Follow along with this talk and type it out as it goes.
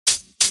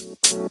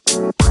Hi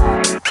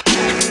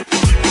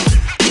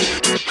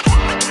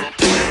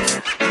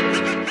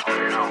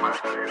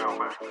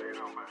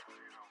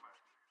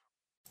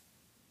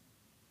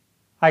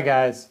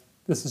guys,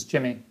 this is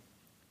Jimmy.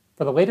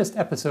 For the latest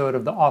episode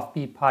of the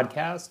Offbeat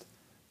podcast,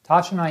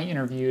 Tosh and I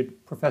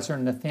interviewed Professor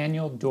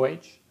Nathaniel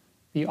Deutsch,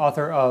 the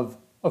author of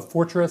A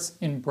Fortress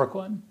in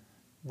Brooklyn: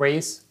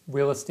 Race,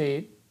 Real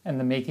Estate, and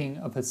the Making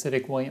of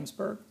Hasidic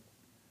Williamsburg.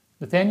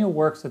 Nathaniel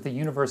works at the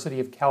University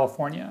of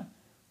California,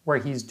 where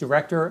he's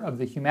director of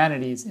the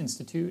Humanities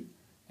Institute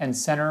and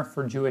Center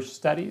for Jewish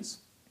Studies.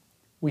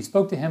 We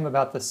spoke to him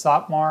about the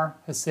Satmar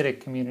Hasidic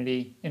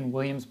community in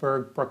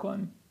Williamsburg,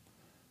 Brooklyn.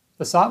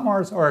 The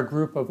Satmars are a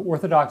group of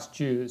Orthodox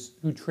Jews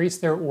who trace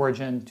their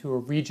origin to a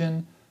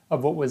region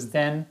of what was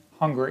then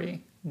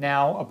Hungary,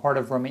 now a part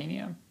of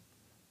Romania.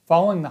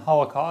 Following the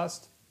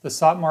Holocaust, the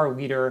Satmar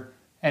leader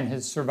and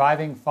his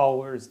surviving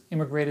followers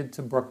immigrated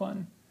to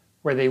Brooklyn,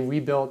 where they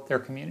rebuilt their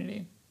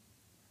community.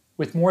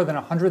 With more than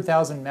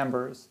 100,000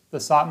 members, the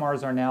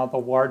Satmars are now the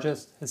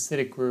largest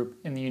Hasidic group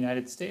in the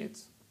United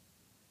States.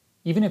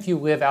 Even if you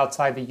live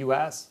outside the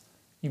US,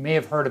 you may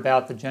have heard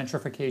about the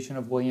gentrification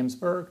of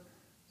Williamsburg,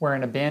 where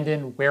an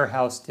abandoned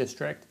warehouse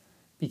district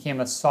became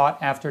a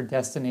sought-after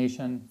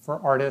destination for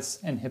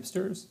artists and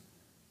hipsters.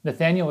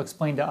 Nathaniel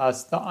explained to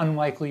us the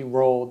unlikely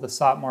role the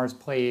Satmars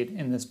played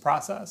in this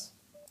process.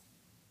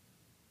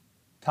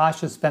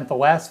 Tosh has spent the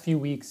last few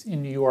weeks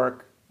in New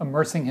York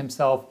immersing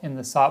himself in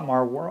the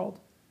Satmar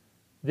world.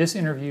 This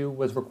interview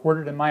was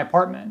recorded in my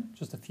apartment,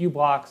 just a few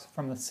blocks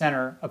from the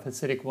center of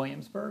Hasidic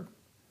Williamsburg.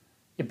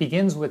 It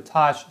begins with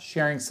Tosh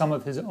sharing some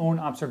of his own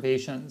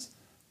observations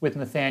with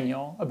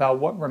Nathaniel about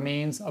what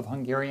remains of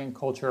Hungarian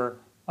culture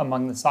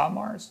among the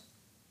Satmars.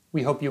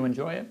 We hope you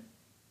enjoy it.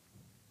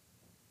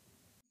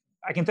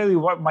 I can tell you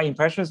what my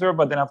impressions were,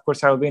 but then of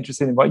course I will be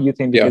interested in what you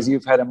think because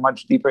you've had a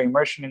much deeper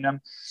immersion in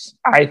them.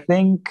 I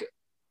think,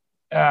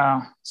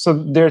 so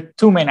there are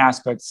two main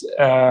aspects,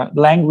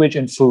 language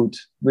and food,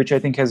 which I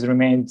think has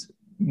remained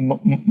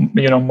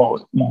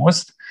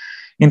most.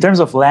 In terms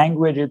of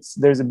language,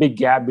 there's a big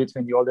gap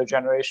between the older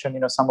generation,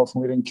 some of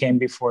whom even came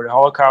before the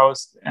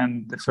Holocaust,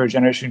 and the first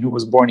generation who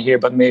was born here,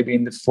 but maybe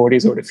in the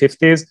 40s or the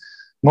 50s.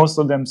 Most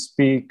of them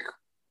speak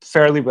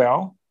fairly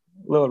well,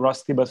 a little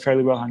rusty, but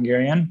fairly well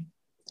Hungarian,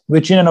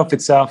 which in and of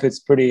itself, it's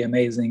pretty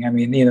amazing. I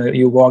mean,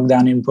 you walk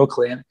down in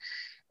Brooklyn,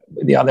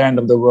 the other end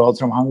of the world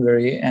from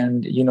Hungary,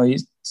 and, you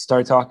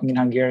start talking in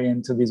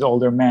Hungarian to these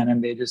older men,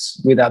 and they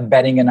just, without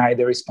batting an eye,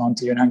 they respond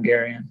to you in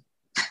Hungarian.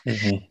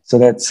 Mm-hmm. So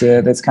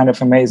that's kind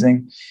of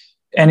amazing,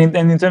 and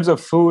in terms of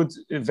food,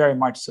 very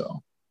much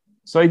so.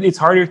 So it's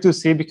harder to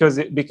see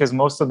because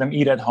most of them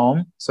eat at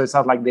home. So it's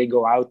not like they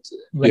go out.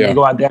 When they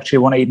go out, they actually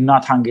want to eat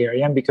not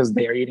Hungarian because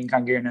they are eating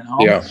Hungarian at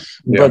home.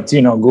 But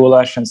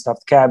goulash and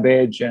stuffed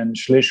cabbage and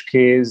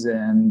shlichkis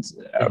and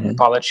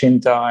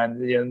palachinta,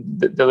 and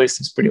the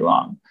list is pretty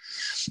long.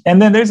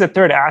 And then there's a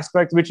third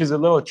aspect, which is a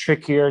little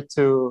trickier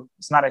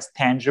it's not as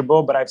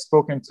tangible, but I've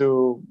spoken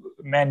to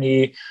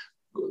many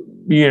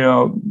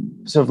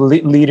sort of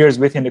leaders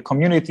within the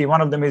community. One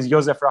of them is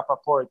Josef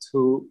Rappaport,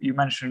 who you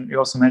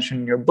also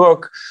mentioned in your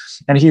book,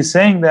 and he's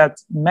saying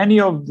that many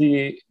of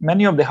the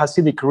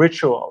Hasidic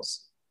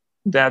rituals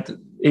that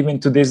even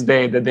to this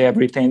day that they have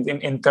retained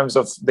in terms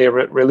of their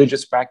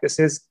religious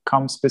practices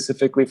come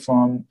specifically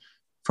from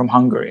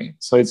Hungary.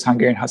 So it's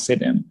Hungarian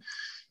Hasidim.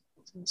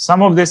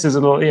 Some of this is a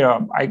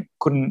little, I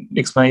couldn't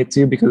explain it to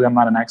you because I'm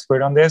not an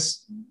expert on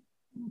this.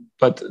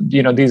 But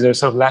these are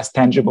sort of less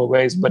tangible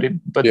ways. But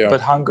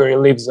Hungary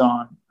lives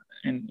on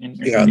in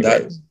many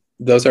ways.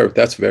 That's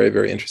very,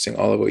 very interesting.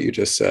 All of what you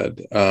just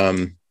said.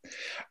 I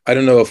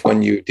don't know if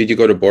did you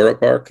go to Borough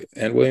Park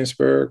and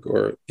Williamsburg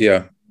or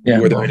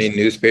were there any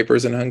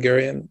newspapers in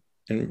Hungarian?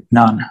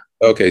 None.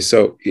 Okay,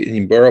 so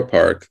in Borough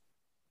Park,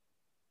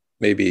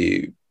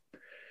 maybe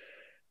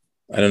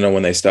I don't know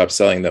when they stopped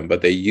selling them,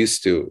 but they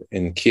used to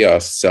in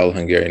kiosks sell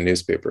Hungarian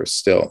newspapers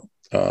still.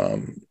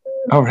 Oh,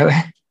 really?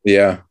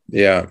 Yeah.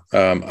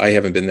 I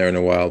haven't been there in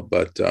a while,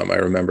 but I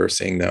remember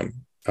seeing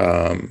them.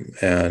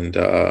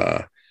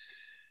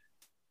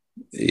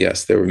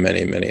 Yes, there were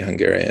many, many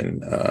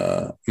Hungarian.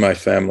 My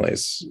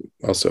family's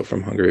also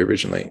from Hungary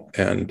originally.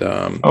 And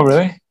oh,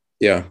 really?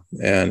 Yeah.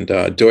 And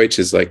Deutsch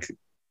is like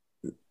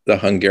the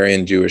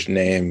Hungarian Jewish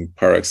name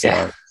par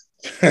excellence.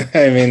 Yeah.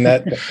 I mean,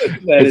 that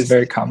is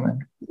very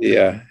common.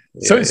 Yeah.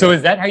 So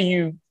is that how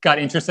you got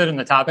interested in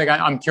the topic?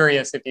 I'm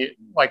curious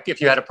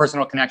if you had a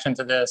personal connection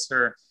to this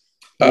or.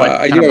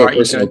 I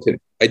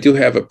do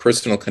have a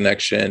personal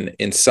connection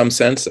in some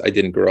sense. I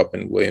didn't grow up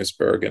in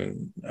Williamsburg,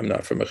 and I'm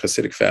not from a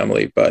Hasidic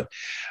family, but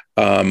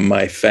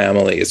my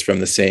family is from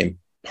the same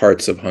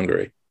parts of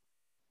Hungary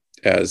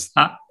as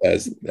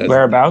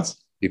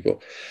whereabouts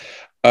people.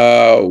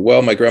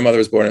 Well, my grandmother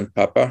was born in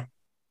Papa,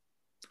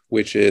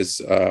 which is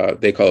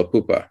they call it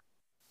Pupa,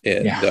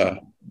 and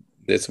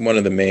it's one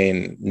of the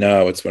main.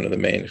 Now it's one of the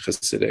main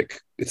Hasidic.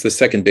 It's the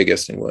second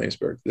biggest in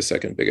Williamsburg, the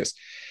second biggest.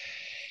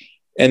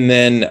 And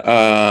then,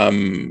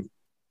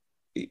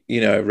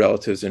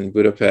 relatives in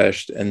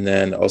Budapest, and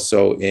then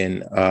also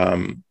in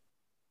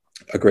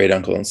a great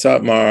uncle in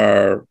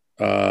Satmar,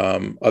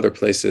 other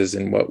places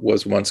in what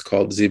was once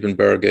called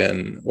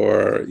Siebenbergen,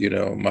 or,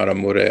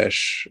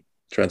 Maramuresh,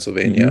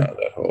 Transylvania,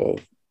 that whole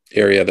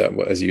area that,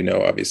 as you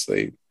know,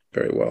 obviously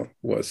very well,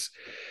 was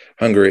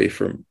Hungary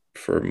for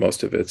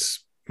most of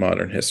its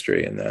modern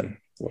history, and then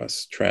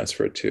was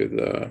transferred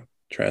to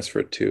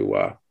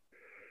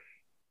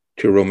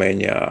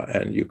Romania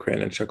and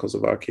Ukraine and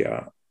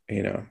Czechoslovakia,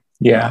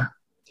 Yeah.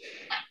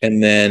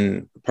 And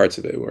then parts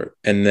of it were,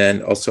 and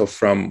then also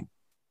from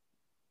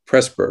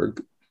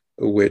Pressburg,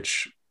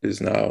 which is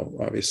now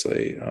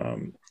obviously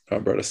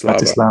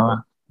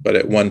Bratislava, but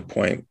at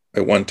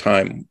one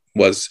time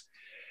was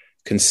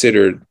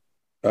considered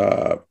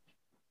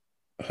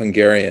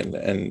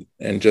Hungarian.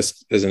 And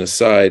just as an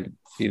aside,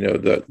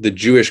 the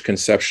Jewish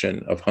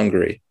conception of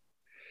Hungary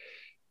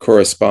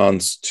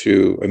corresponds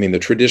to, the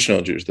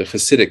traditional Jews, the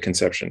Hasidic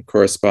conception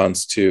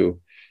corresponds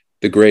to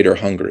the Greater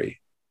Hungary,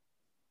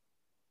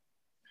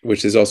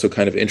 which is also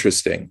kind of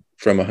interesting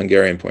from a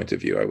Hungarian point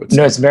of view, I would say.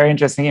 No, it's very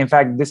interesting. In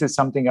fact, this is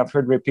something I've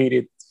heard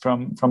repeated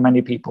from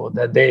many people,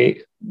 that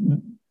they,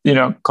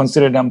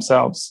 consider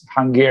themselves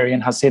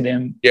Hungarian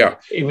Hasidim,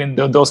 even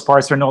though those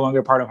parts are no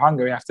longer part of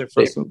Hungary after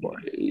First World War.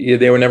 Yeah,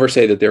 they would never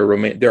say that they're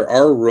Romanian. There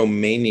are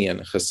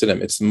Romanian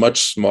Hasidim. It's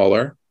much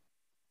smaller,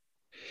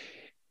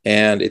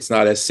 and it's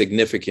not as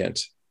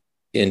significant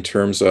in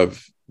terms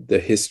of the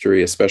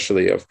history,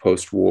 especially of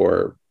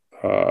post-war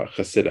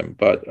Hasidim.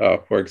 But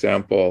for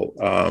example,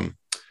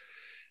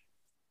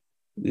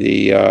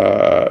 the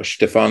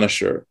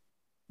Stefanischer,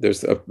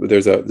 there's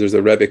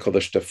a Rebbe called the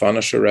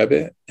Stefanischer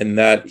Rebbe, and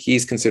that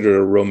he's considered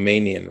a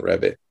Romanian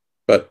Rebbe.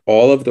 But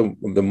all of the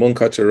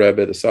Munkacher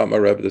Rebbe, the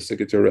Satmar Rebbe, the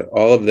Sigurdsson Rebbe,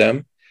 all of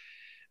them,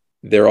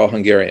 they're all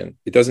Hungarian.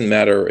 It doesn't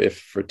matter if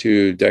for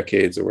 2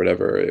 decades or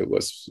whatever it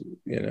was,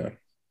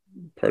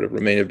 part of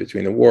Romania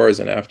between the wars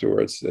and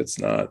afterwards. It's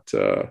not.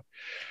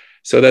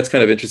 So that's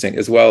kind of interesting,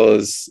 as well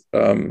as,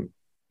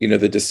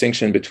 the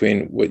distinction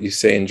between what you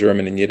say in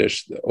German and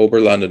Yiddish, the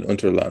Oberland and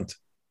Unterland.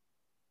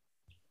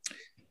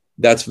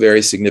 That's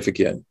very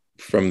significant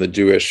from the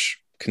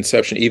Jewish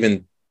conception.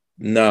 Even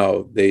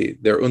now,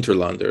 they're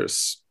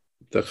Unterlanders,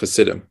 the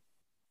Hasidim.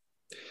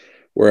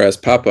 Whereas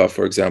Papa,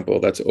 for example,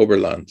 that's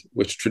Oberland,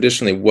 which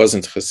traditionally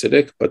wasn't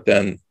Hasidic, but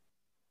then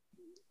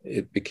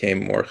it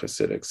became more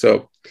Hasidic.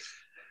 So,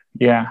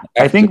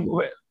 I think.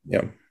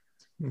 Yeah.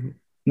 Mm-hmm.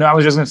 No, I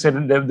was just going to say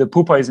that the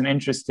Pupa is an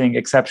interesting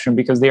exception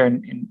because they are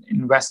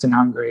in Western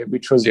Hungary,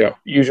 which was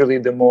usually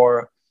the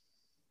more,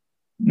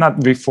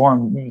 not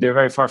Reformed, they're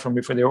very far from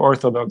before, they were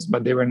Orthodox,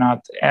 but they were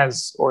not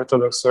as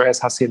Orthodox or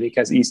as Hasidic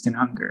as Eastern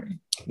Hungary.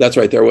 That's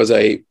right. There was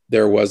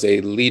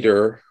a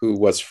leader who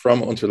was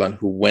from Unterland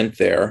who went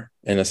there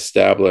and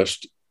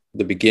established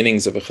the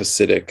beginnings of a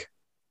Hasidic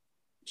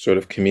sort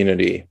of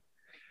community,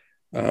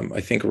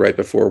 I think right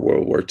before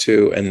World War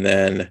II. And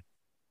then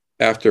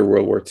after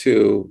World War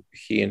II,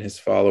 he and his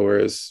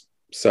followers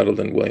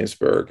settled in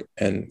Williamsburg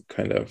and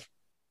kind of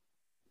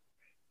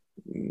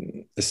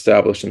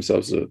established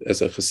themselves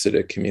as a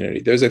Hasidic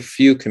community. There's a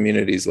few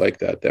communities like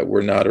that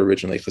were not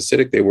originally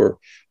Hasidic. They were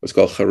what's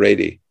called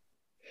Haredi.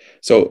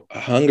 So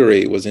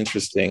Hungary was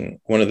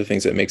interesting. One of the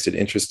things that makes it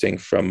interesting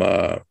from,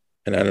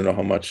 and I don't know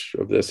how much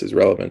of this is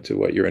relevant to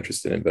what you're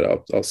interested in,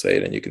 but I'll say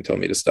it and you can tell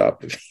me to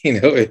stop if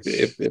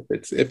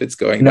it's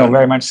going no,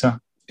 very much so.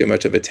 Too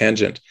much of a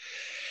tangent.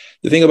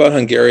 The thing about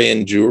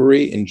Hungarian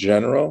Jewry in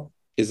general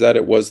is that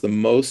it was the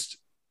most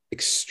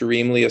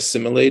extremely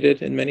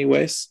assimilated in many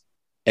ways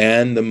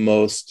and the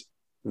most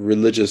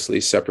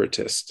religiously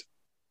separatist,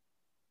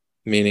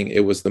 meaning it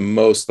was the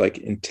most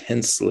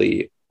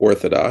intensely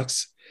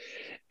Orthodox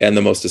and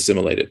the most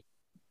assimilated.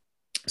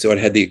 So it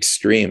had the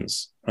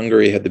extremes.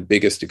 Hungary had the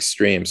biggest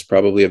extremes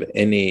probably of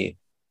any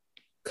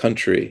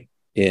country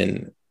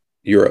in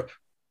Europe.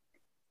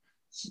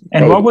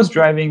 And what was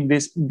driving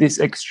this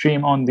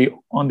extreme on the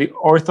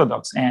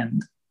Orthodox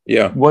end?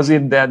 Yeah. Was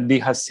it that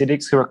the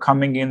Hasidics who were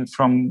coming in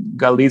from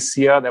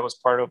Galicia, that was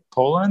part of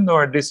Poland,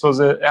 or this was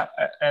a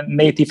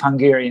native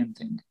Hungarian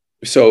thing?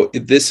 So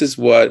this is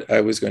what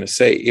I was going to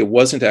say. It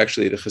wasn't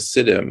actually the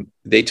Hasidim.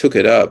 They took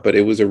it up, but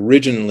it was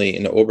originally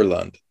in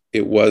Oberland.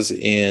 It was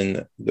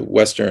in the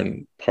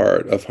western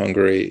part of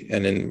Hungary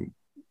and in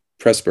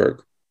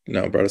Pressburg,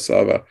 now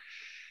Bratislava.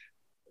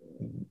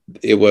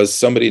 It was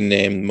somebody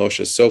named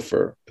Moshe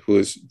Sofer, who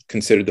is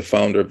considered the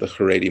founder of the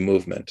Haredi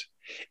movement.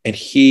 And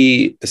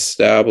he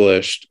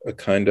established a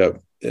kind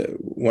of,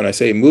 when I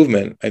say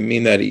movement, I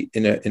mean that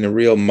in a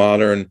real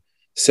modern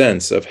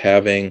sense of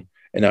having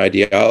an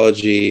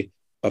ideology,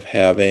 of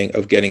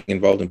getting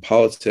involved in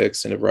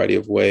politics in a variety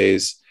of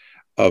ways,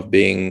 of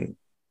being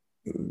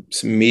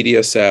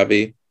media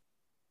savvy.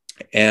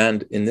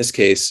 And in this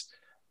case,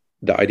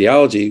 the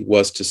ideology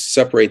was to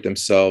separate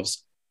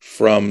themselves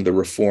from the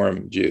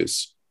Reform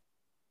Jews,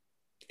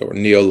 or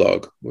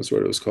Neolog was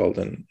what it was called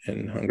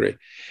in Hungary.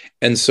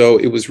 And so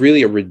it was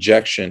really a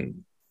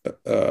rejection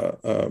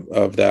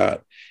of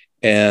that.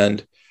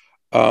 And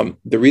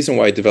the reason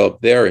why it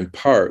developed there in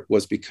part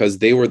was because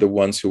they were the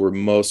ones who were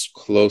most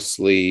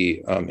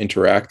closely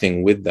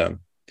interacting with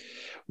them.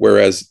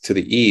 Whereas to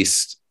the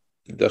east,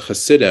 the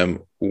Hasidim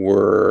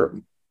were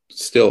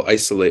still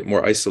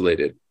more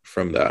isolated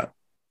from that.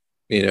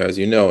 As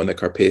you know, in the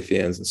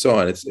Carpathians and so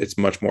on, it's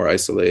much more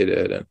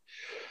isolated,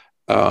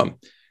 and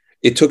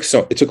it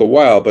took a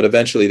while, but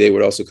eventually they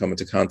would also come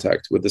into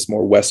contact with this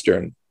more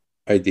Western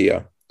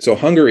idea. So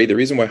Hungary, the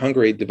reason why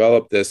Hungary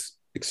developed this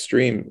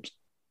extreme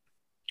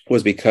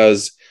was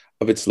because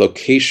of its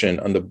location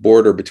on the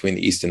border between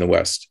the East and the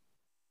West.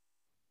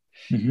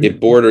 Mm-hmm. It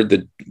bordered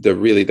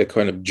the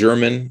kind of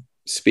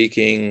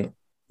German-speaking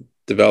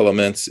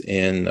developments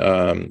in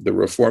the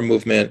Reform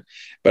movement,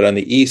 but on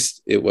the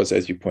East, it was,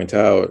 as you point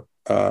out,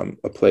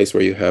 a place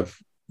where you have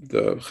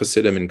the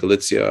Hasidim in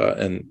Galicia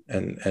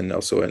and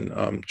also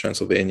in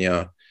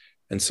Transylvania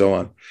and so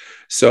on.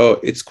 So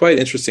it's quite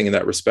interesting in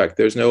that respect.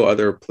 There's no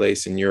other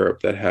place in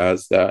Europe that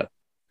has that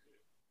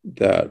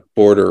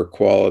border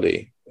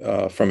quality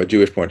from a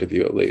Jewish point of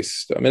view, at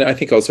least. I mean, I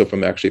think also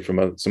from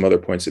some other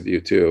points of view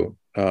too.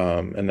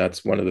 And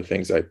that's one of the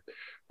things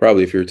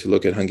probably, if you were to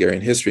look at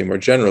Hungarian history more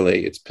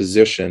generally, its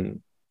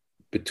position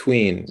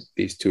between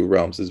these two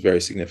realms is very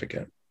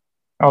significant.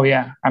 Oh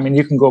yeah, I mean,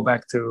 you can go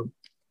back to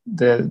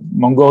the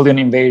Mongolian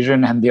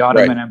invasion and the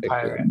Ottoman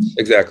Empire and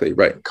exactly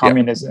right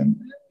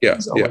communism. Yeah,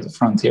 is always a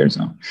frontier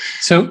zone.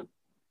 So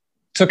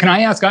can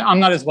I ask? I'm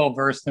not as well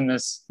versed in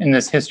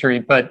this history,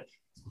 but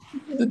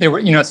there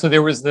were so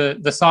there was the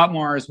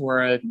Satmars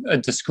were a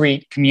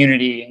discrete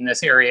community in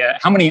this area.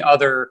 How many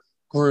other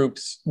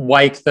groups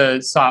like the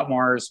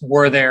Satmars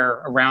were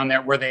there around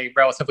there? Were they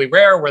relatively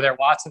rare? Were there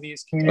lots of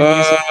these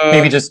communities?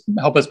 Maybe just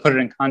help us put it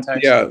in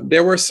context. Yeah,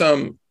 there were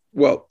some.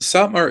 Well,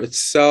 Satmar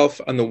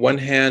itself, on the one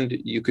hand,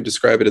 you could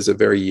describe it as a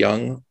very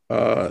young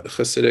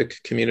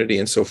Hasidic community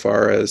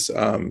insofar as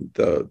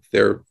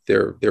their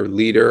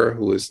leader,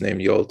 who was named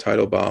Yoel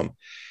Teitelbaum,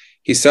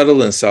 he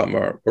settled in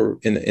Satmar or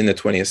in the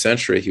 20th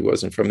century. He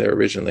wasn't from there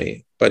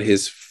originally, but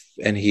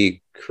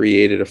he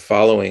created a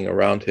following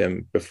around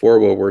him before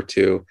World War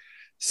II.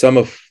 Some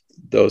of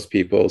those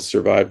people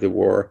survived the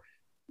war,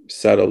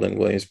 settled in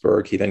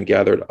Williamsburg. He then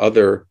gathered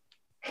other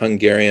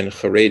Hungarian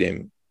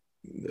Haredim.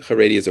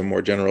 Haredi is a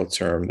more general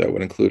term that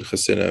would include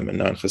Hasidim and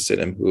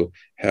non-Hasidim who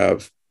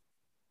have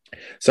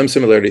some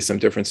similarities, some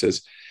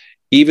differences.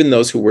 Even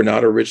those who were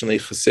not originally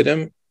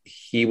Hasidim,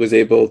 he was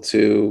able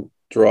to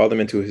draw them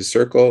into his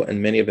circle,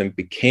 and many of them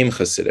became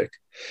Hasidic.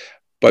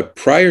 But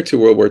prior to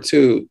World War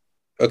II,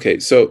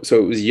 so it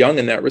was young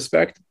in that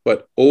respect,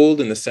 but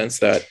old in the sense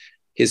that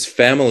his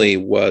family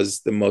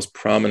was the most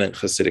prominent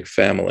Hasidic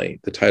family,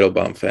 the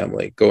Teitelbaum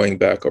family, going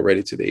back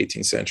already to the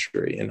 18th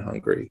century in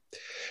Hungary.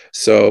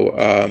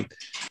 So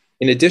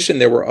in addition,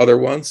 there were other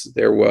ones.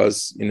 There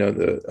was, in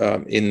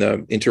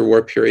the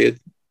interwar period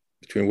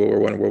between World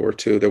War I and World War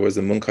II, there was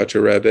the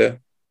Munkacher Rebbe,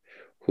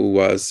 who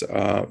was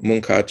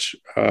Munkach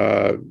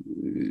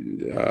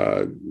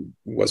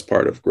was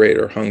part of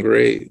Greater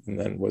Hungary and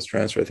then was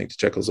transferred, I think, to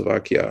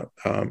Czechoslovakia.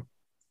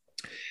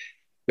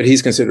 But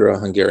he's considered a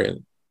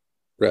Hungarian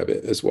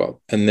Rebbe as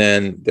well. And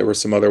then there were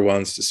some other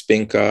ones,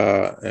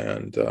 Spinka,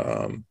 and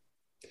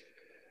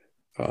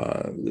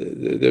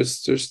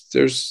there's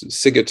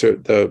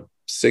Sigit. The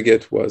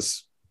Sigit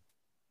was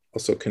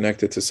also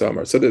connected to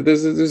Satmar. So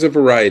there's a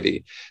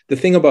variety. The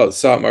thing about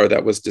Satmar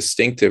that was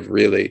distinctive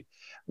really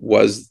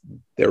was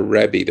their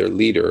Rebbe, their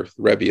leader.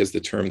 Rebbe is the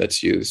term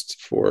that's used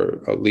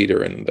for a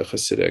leader in the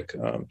Hasidic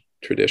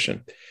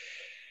tradition.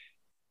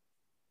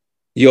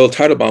 Yoel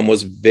Teitelbaum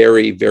was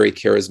very, very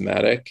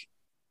charismatic,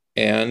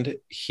 and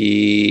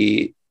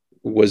he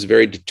was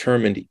very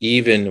determined,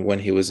 even when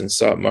he was in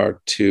Satmar,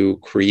 to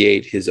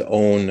create his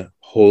own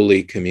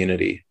holy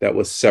community that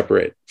was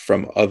separate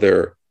from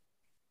the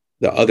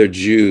other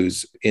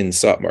Jews in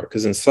Satmar.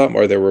 Because in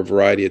Satmar, there were a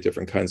variety of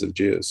different kinds of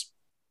Jews.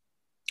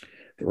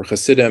 There were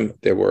Hasidim,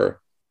 there were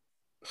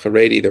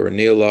Haredi, there were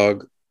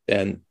Neolog,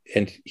 and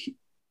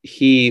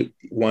he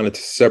wanted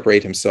to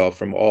separate himself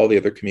from all the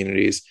other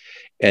communities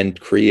and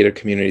create a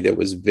community that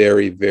was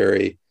very,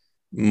 very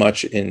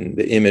much in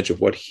the image of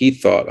what he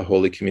thought a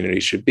holy community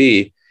should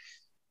be.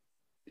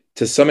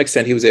 To some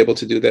extent, he was able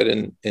to do that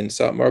in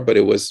Satmar, but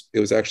it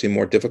was actually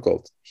more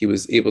difficult. He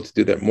was able to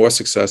do that more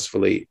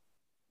successfully,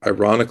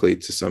 ironically,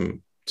 to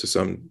some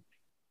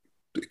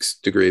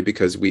degree,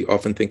 because we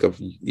often think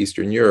of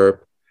Eastern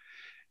Europe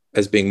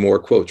as being more,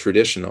 quote,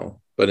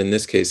 traditional. But in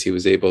this case, he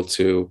was able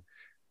to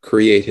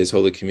create his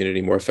holy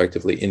community more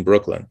effectively in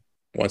Brooklyn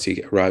once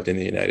he arrived in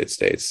the United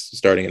States,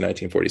 starting in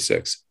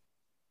 1946.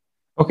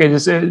 Okay,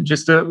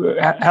 just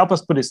to help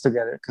us put this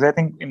together, because I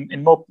think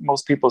in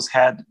most people's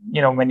head,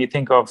 when you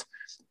think of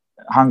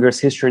Hungary's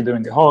history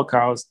during the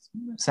Holocaust,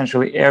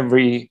 essentially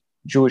every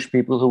Jewish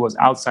people who was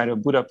outside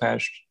of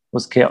Budapest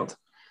was killed.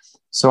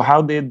 So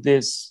how did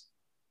this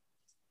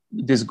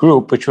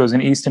group, which was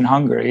in Eastern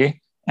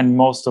Hungary, and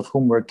most of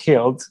whom were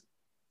killed,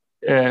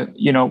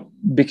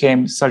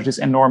 became such this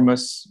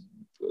enormous,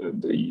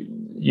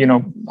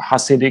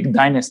 Hasidic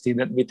dynasty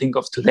that we think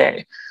of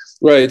today?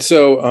 Right.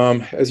 So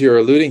as you're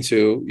alluding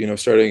to,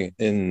 starting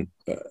in,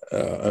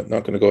 I'm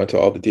not going to go into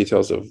all the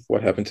details of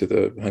what happened to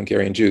the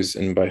Hungarian Jews.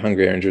 And by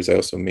Hungarian Jews, I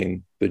also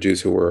mean the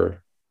Jews who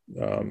were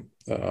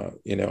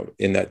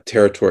in that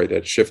territory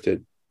that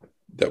shifted,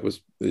 that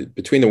was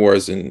between the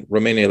wars in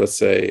Romania, let's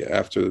say,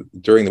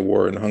 during the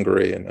war in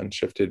Hungary, and then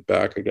shifted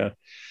back again.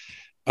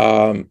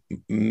 More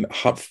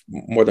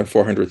than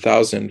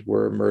 400,000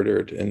 were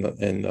murdered in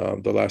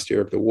the last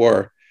year of the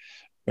war,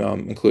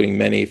 including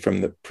many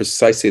from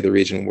precisely the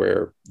region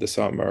where the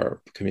Satmar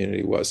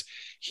community was.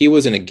 He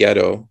was in a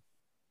ghetto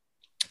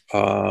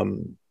I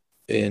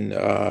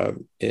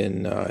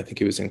think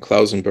he was in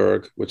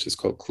Klausenburg, which is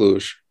called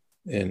Cluj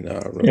in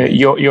Romania.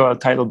 Your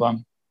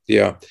Teitelbaum.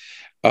 Yeah.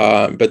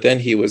 But then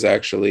he was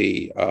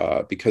actually,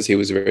 because he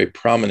was very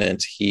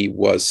prominent, he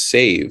was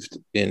saved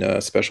in a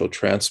special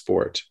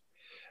transport.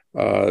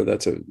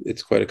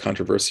 It's quite a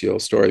controversial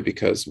story,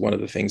 because one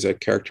of the things that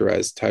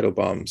characterized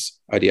Teitelbaum's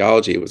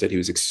ideology was that he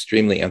was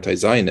extremely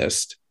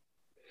anti-Zionist,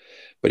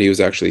 but he was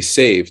actually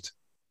saved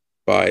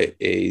by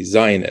a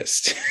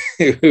Zionist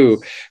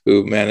who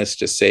managed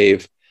to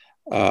save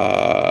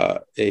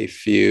a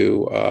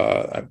few,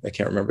 I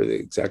can't remember the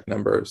exact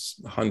numbers,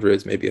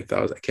 hundreds, maybe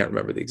 1,000. I can't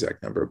remember the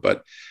exact number,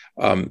 but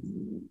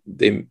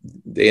they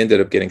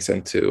ended up getting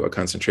sent to a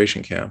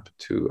concentration camp,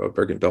 to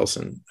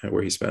Bergen-Belsen,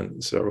 where he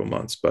spent several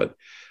months. But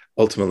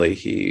ultimately,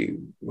 he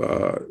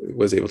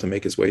was able to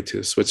make his way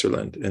to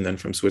Switzerland, and then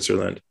from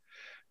Switzerland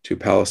to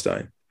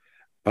Palestine.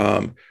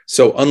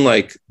 So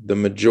unlike the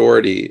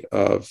majority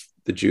of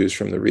the Jews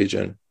from the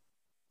region,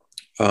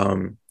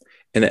 and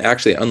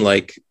actually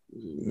unlike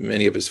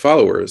many of his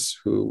followers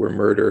who were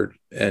murdered,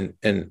 and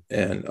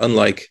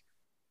unlike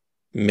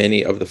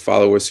many of the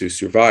followers who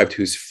survived,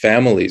 whose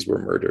families were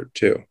murdered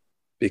too,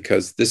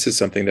 because this is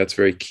something that's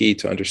very key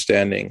to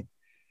understanding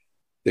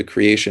the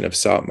creation of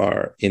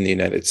Satmar in the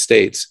United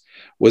States,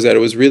 was that it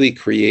was really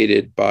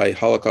created by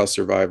Holocaust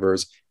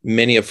survivors,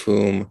 many of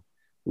whom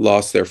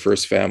lost their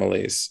first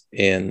families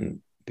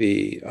in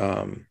the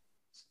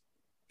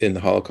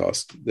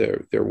Holocaust.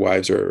 Their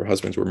wives or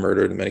husbands were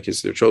murdered. In many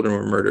cases, their children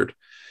were murdered.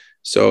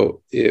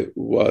 So it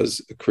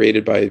was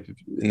created by,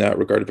 in that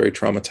regard, a very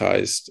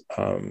traumatized,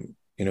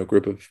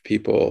 group of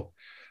people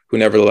who,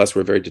 nevertheless,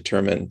 were very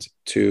determined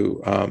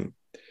to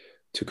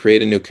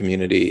create a new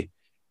community.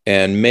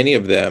 And many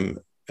of them,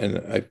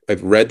 and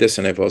I've read this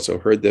and I've also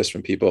heard this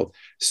from people,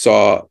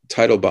 saw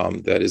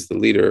Teitelbaum, that is the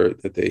leader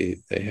that they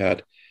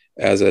had,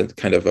 as a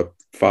kind of a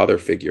father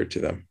figure to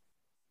them.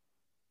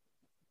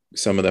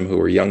 Some of them who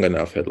were young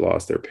enough had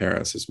lost their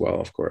parents as well,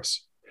 of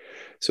course.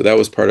 So that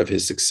was part of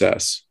his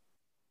success.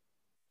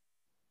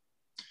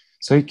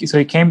 So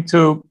he came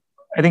to,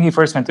 I think he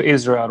first went to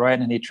Israel, right?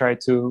 And he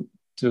tried to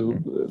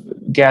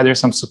gather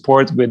some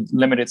support with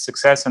limited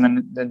success.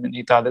 And then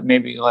he thought that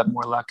maybe he'll have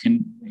more luck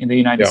in the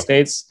United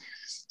States.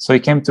 So he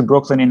came to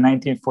Brooklyn in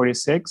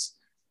 1946.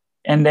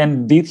 And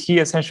then did he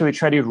essentially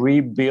try to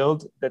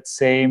rebuild that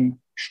same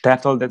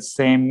shtetl, that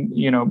same,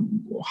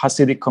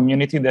 Hasidic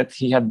community that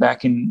he had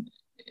back in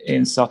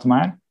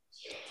Satmar?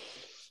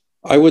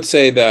 I would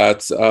say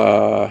that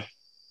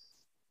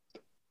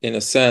in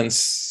a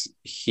sense,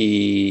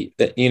 you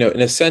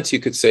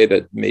could say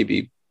that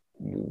maybe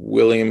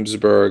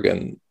Williamsburg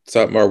and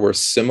Satmar were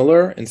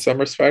similar in some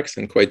respects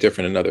and quite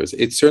different in others.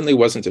 It certainly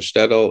wasn't a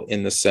shtetl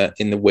in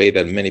the way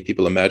that many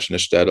people imagine a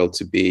shtetl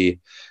to be,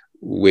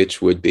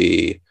 which would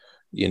be,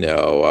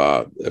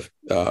 a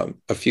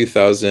few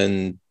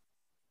thousand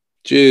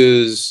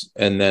Jews,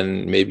 and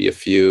then maybe a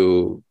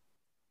few,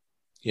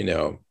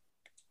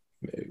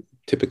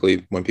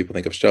 typically when people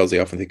think of shtetls, they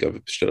often think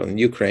of shtetl in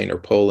Ukraine or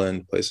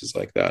Poland, places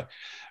like that.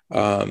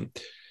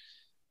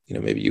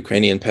 Maybe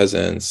Ukrainian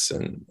peasants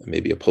and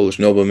maybe a Polish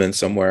nobleman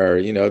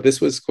somewhere.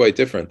 This was quite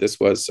different. This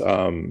was,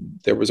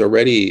 there was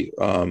already,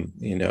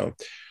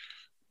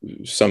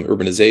 some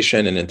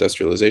urbanization and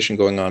industrialization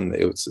going on.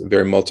 It was a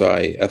very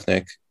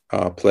multi-ethnic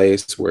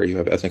place where you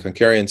have ethnic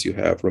Hungarians, you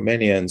have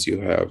Romanians, you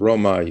have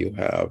Roma, you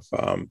have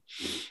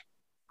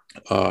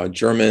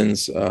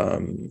Germans,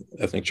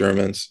 ethnic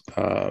Germans,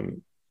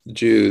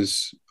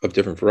 Jews of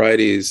different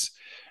varieties.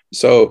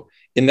 So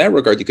in that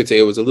regard, you could say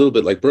it was a little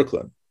bit like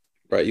Brooklyn,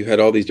 right? You had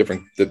all these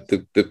different,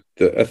 the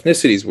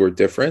ethnicities were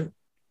different,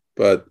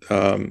 but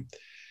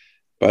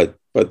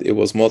it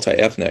was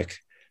multi-ethnic.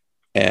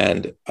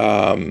 And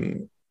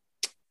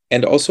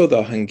also a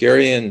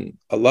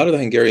lot of the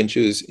Hungarian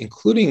Jews,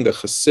 including the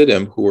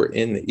Hasidim who were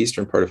in the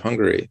eastern part of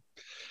Hungary,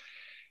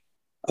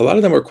 a lot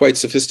of them were quite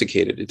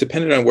sophisticated. It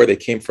depended on where they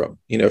came from.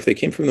 If they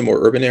came from the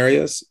more urban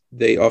areas,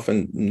 they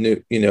often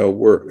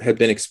had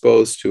been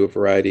exposed to a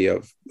variety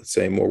of, let's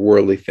say, more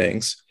worldly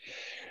things.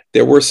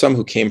 There were some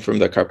who came from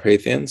the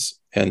Carpathians,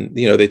 and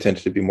they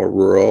tended to be more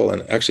rural,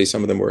 and actually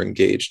some of them were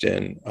engaged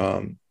in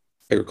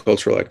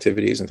agricultural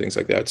activities and things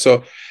like that.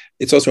 So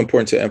it's also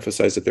important to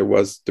emphasize that there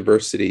was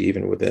diversity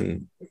even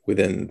within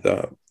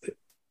the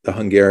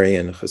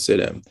Hungarian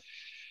Hasidim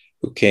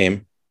who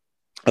came.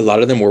 A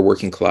lot of them were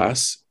working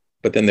class,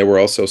 but then there were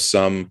also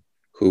some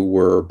who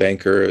were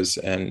bankers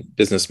and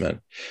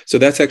businessmen. So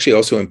that's actually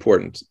also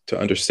important to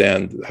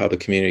understand how the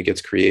community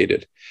gets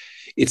created.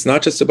 It's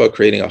not just about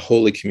creating a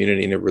holy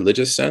community in a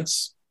religious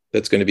sense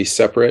that's going to be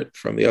separate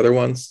from the other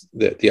ones,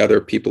 the other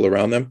people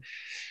around them,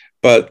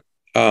 but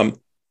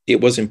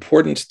it was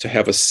important to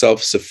have a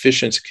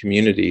self-sufficient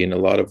community in a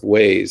lot of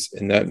ways.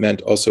 And that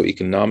meant also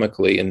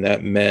economically, and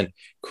that meant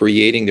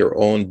creating their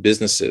own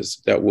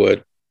businesses that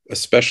would,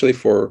 especially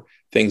for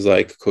things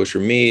like kosher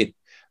meat,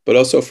 but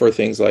also for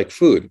things like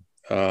food,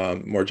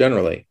 more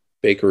generally,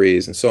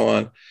 bakeries and so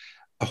on,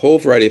 a whole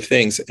variety of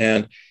things.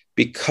 And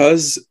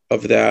because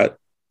of that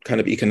kind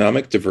of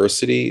economic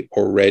diversity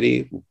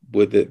already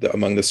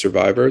among the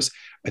survivors,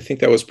 I think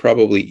that was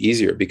probably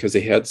easier because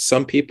they had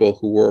some people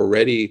who were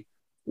already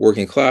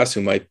working class,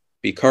 who might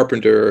be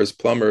carpenters,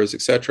 plumbers,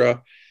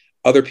 etc.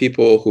 Other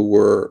people who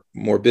were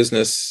more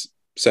business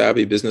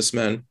savvy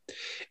businessmen.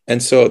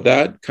 And so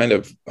that kind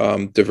of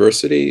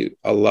diversity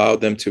allowed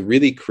them to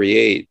really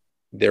create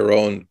their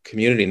own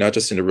community, not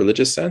just in a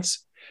religious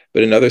sense,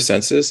 but in other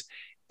senses.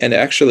 And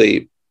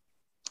actually,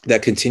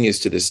 that continues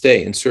to this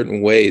day. In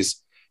certain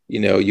ways,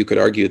 you could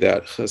argue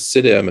that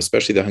Hasidim,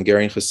 especially the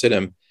Hungarian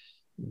Hasidim,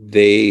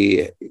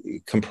 they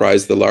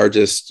comprise the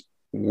largest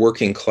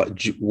working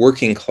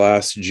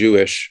class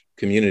Jewish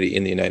community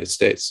in the United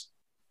States.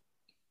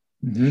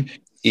 Mm-hmm.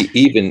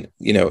 Even,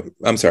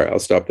 I'm sorry, I'll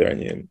stop there,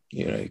 and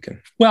you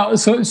can. Well,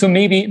 so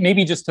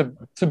maybe just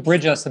to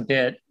bridge us a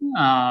bit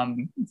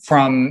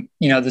from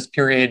this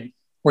period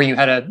where you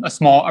had a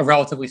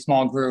relatively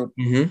small group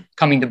mm-hmm.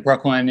 coming to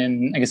Brooklyn,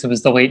 and I guess it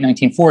was the late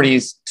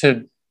 1940s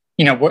to,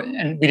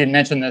 and we didn't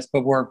mention this,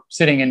 but we're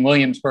sitting in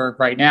Williamsburg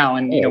right now,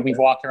 and we've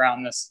walked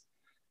around this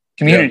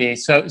community.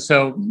 Yeah.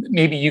 So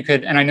maybe you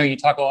could, and I know you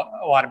talk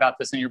a lot about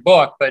this in your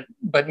book,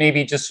 but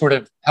maybe just sort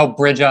of help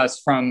bridge us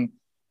from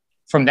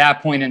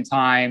that point in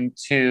time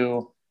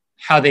to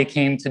how they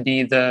came to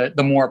be the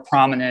more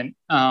prominent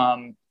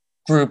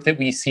group that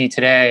we see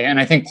today. And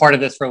I think part of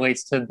this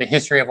relates to the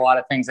history of a lot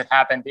of things that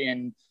happened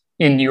in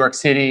New York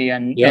City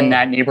and in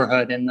that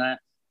neighborhood in the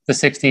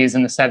 60s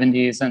and the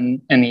 70s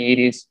and the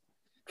 80s.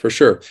 For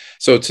sure.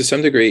 So to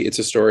some degree, it's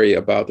a story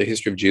about the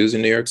history of Jews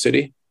in New York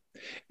City.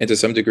 And to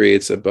some degree,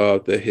 it's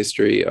about the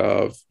history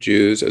of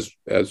Jews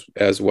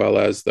as well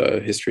as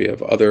the history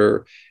of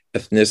other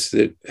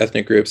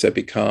ethnic groups that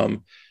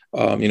become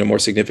more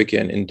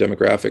significant in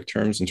demographic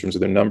terms, in terms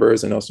of their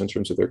numbers, and also in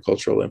terms of their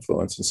cultural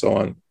influence and so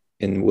on.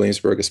 In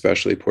Williamsburg,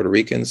 especially Puerto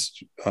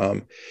Ricans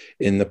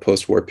in the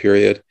post-war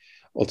period,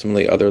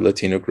 ultimately other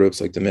Latino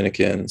groups like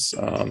Dominicans,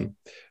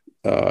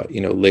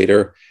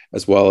 later,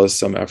 as well as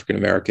some African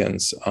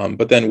Americans.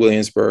 But then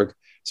Williamsburg,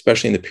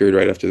 especially in the period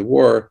right after the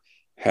war,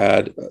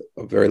 had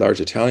a very large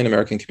Italian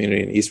American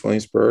community in East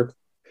Williamsburg,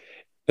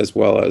 as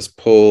well as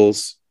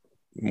Poles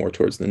more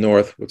towards the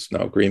north, what's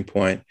now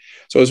Greenpoint.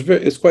 So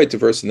it's quite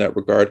diverse in that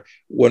regard.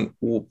 When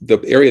the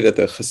area that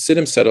the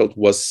Hasidim settled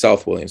was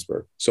South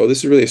Williamsburg. So this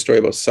is really a story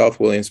about South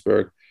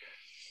Williamsburg,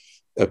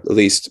 at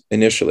least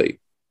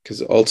initially,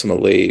 because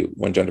ultimately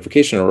when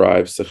gentrification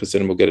arrives, the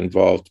Hasidim will get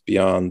involved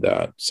beyond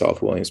that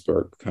South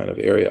Williamsburg kind of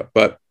area.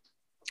 But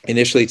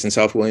initially, it's in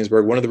South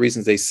Williamsburg. One of the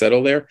reasons they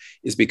settled there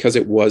is because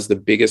it was the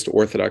biggest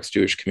Orthodox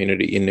Jewish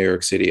community in New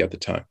York City at the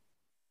time.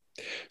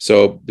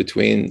 So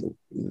between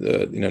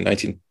the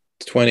 1920s,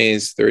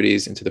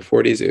 30s into the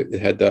 40s, it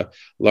had the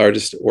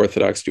largest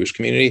Orthodox Jewish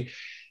community.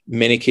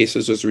 Many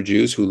cases, those were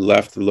Jews who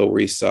left the Lower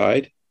East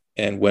Side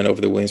and went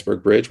over the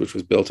Williamsburg Bridge, which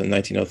was built in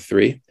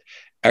 1903,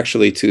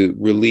 actually to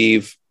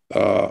relieve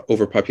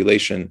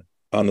overpopulation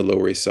on the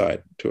Lower East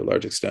Side to a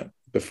large extent.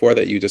 Before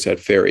that, you just had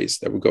ferries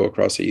that would go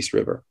across the East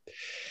River.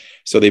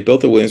 So they built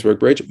the Williamsburg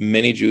Bridge.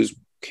 Many Jews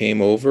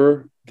came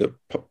over. The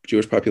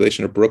Jewish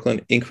population of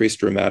Brooklyn increased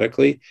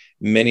dramatically.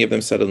 Many of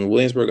them settled in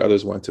Williamsburg.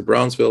 Others went to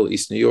Brownsville,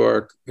 East New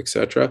York,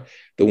 etc.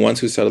 The ones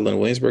who settled in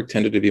Williamsburg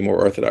tended to be more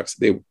Orthodox.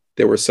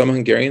 There were some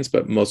Hungarians,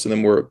 but most of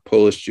them were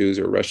Polish Jews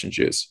or Russian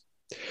Jews.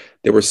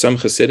 There were some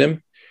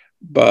Hasidim,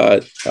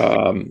 but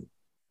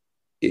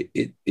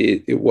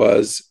it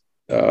was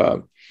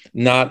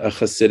not a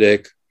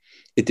Hasidic.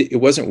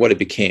 It wasn't what it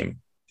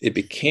became. It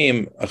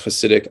became a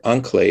Hasidic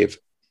enclave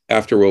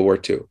after World War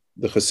II.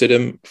 The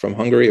Hasidim from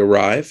Hungary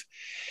arrive,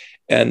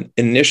 and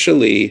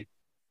initially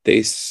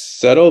they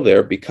settle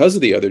there because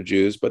of the other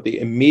Jews, but they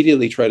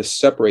immediately try to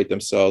separate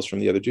themselves from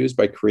the other Jews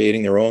by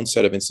creating their own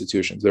set of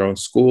institutions, their own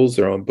schools,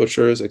 their own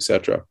butchers,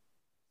 etc.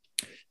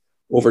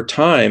 Over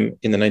time,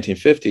 in the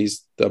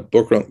 1950s, the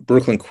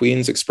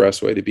Brooklyn-Queens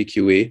Expressway, the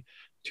BQE, which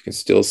you can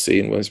still see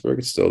in Williamsburg,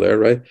 it's still there,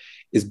 right,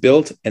 is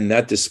built, and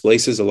that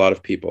displaces a lot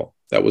of people.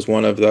 That was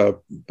one of the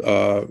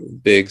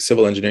big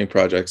civil engineering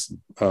projects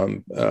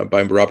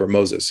by Robert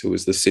Moses, who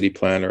was the city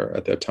planner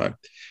at that time.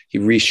 He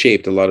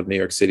reshaped a lot of New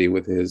York City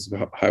with his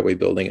highway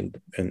building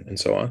and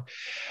so on.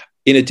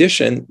 In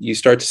addition, you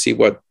start to see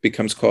what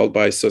becomes called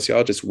by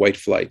sociologists white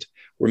flight,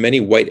 where many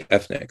white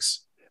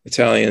ethnics,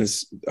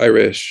 Italians,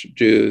 Irish,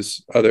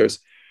 Jews, others,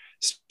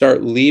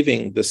 start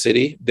leaving the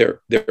city. They're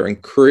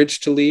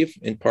encouraged to leave,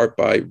 in part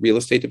by real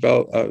estate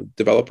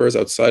developers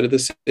outside of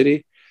the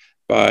city,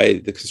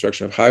 by the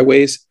construction of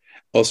highways,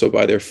 also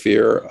by their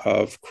fear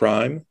of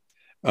crime,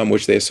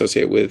 which they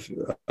associate with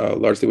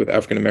largely with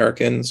African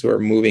Americans who are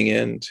moving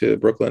into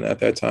Brooklyn at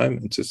that time,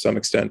 and to some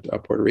extent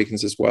Puerto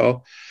Ricans as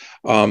well.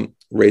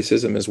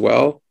 Racism as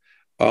well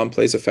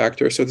plays a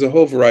factor. So there's a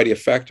whole variety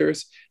of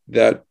factors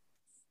that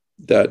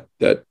that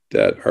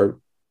are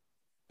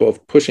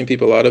both pushing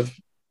people out of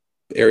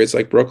areas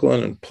like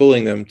Brooklyn and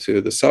pulling them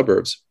to the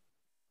suburbs.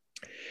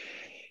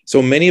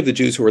 So many of the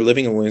Jews who were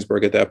living in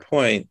Williamsburg at that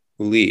point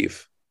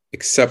leave,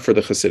 except for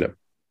the Hasidim.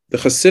 The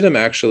Hasidim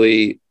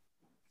actually,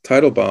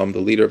 Teitelbaum, the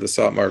leader of the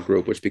Satmar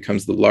group, which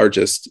becomes the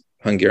largest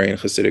Hungarian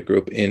Hasidic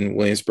group in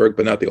Williamsburg,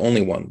 but not the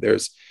only one.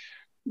 There's,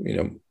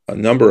 a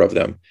number of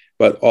them,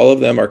 but all of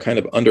them are kind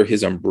of under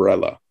his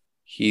umbrella.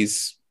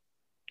 He's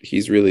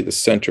really the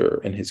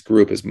center, and his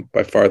group is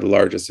by far the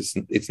largest.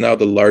 It's now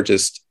the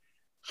largest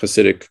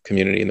Hasidic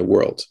community in the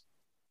world,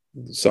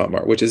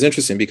 Satmar, which is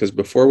interesting because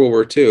before World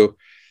War II,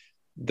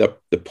 the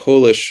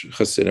Polish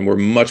Hasidim were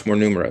much more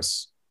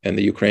numerous, and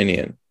the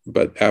Ukrainian.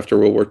 But after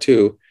World War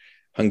II,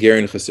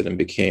 Hungarian Hasidim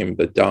became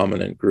the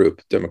dominant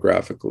group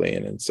demographically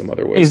and in some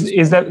other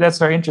ways. That's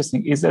very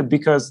interesting. Is that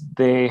because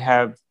they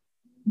have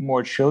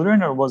more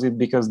children, or was it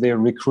because they're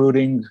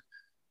recruiting,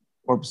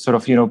 or sort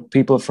of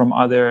people from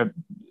other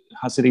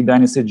Hasidic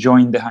dynasty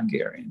joined the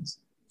Hungarians?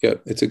 Yeah,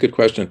 it's a good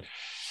question.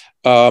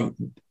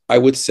 I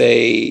would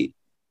say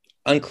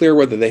unclear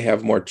whether they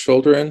have more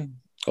children,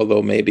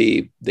 although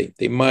maybe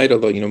they might,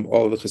 although,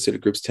 all of the Hasidic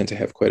groups tend to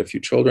have quite a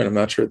few children. I'm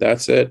not sure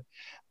that's it.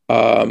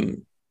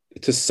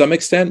 To some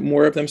extent,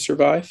 more of them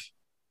survive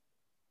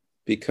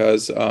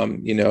because,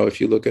 if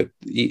you look at,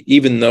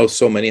 even though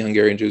so many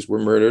Hungarian Jews were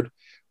murdered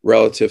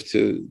relative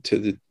to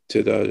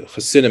the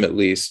Hasidim, at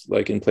least,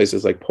 like in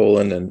places like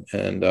Poland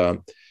and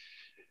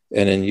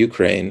in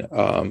Ukraine,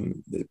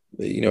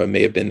 it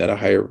may have been that a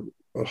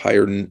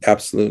higher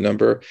absolute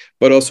number,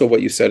 but also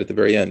what you said at the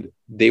very end,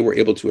 they were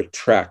able to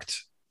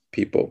attract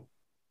people.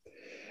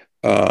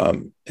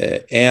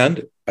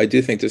 And I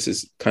do think this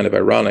is kind of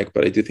ironic,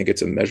 but I do think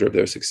it's a measure of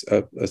their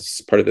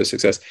part of their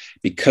success,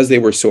 because they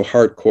were so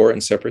hardcore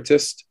and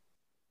separatist.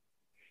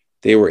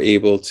 They were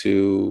able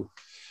to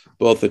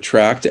both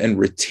attract and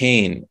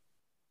retain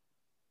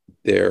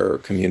their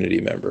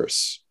community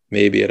members,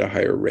 maybe at a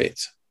higher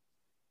rate.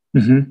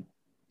 Mm-hmm.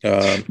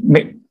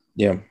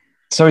 Yeah.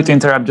 Sorry to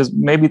interrupt. Just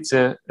maybe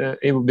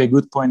it would be a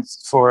good point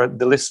for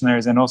the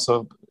listeners and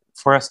also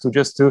for us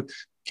to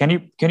can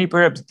you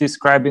perhaps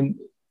describe in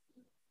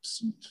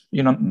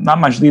not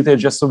much detail,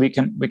 just so we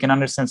can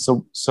understand.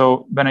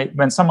 So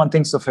when someone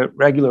thinks of a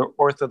regular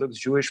Orthodox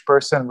Jewish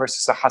person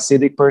versus a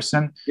Hasidic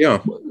person,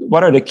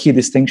 what are the key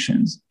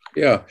distinctions?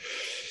 Yeah.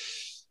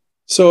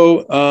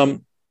 So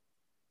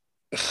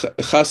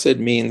Chassid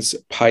means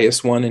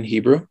pious one in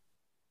Hebrew,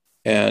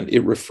 and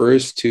it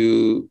refers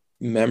to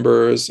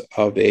members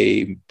of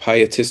a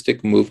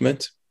pietistic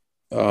movement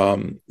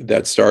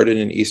that started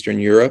in Eastern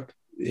Europe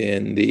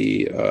in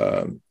the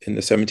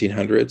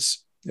 1700s.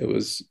 It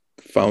was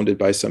founded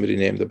by somebody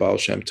named the Baal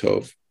Shem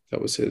Tov.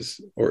 That was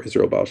or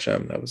Israel Baal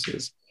Shem. That was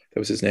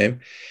his name,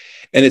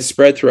 and it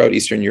spread throughout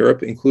Eastern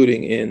Europe,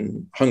 including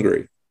in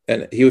Hungary.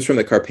 And he was from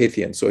the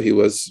Carpathian, so he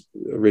was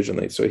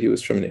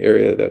from an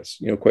area that's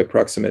quite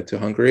proximate to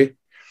Hungary,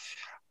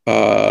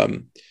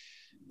 but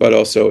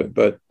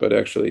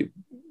actually,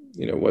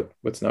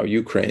 what's now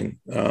Ukraine.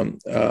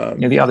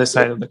 The other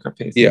side of the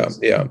Carpathians.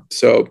 Yeah.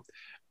 So,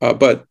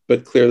 but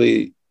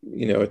clearly,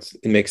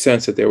 it makes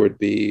sense that there would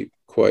be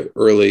quite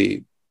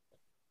early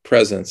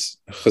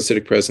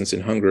Hasidic presence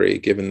in Hungary,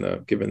 given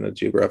the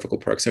geographical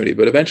proximity.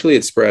 But eventually,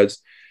 it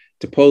spreads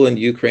to Poland,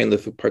 Ukraine,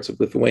 parts of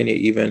Lithuania,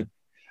 even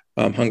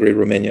Hungary,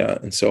 Romania,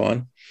 and so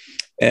on.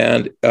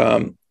 And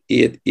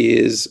it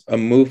is a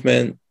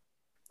movement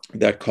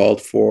that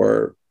called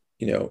for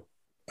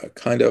a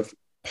kind of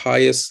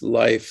pious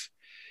life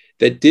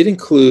that did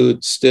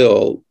include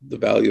still the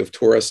value of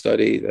Torah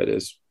study, that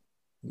is,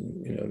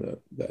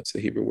 that's the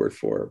Hebrew word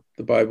for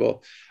the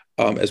Bible,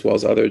 as well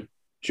as other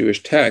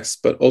Jewish texts,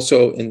 but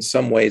also in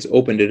some ways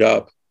opened it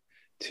up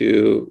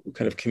to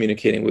kind of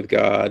communicating with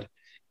God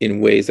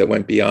in ways that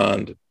went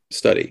beyond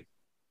study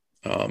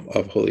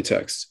of holy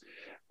texts,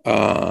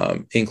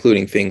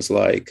 including things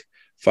like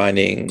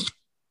finding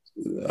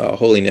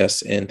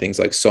holiness in things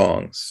like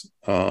songs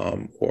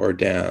or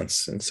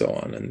dance and so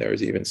on. And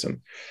there's even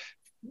some,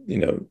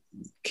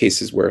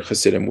 cases where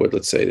Hasidim would,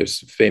 let's say, there's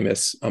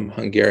famous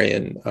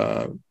Hungarian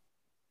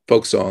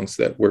folk songs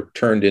that were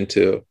turned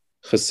into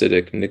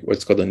Hasidic,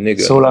 what's called a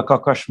niggun. Szólok a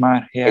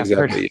kasmár. Yeah,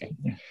 exactly.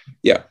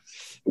 Yeah.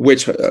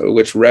 Which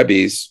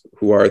rebbes,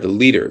 who are the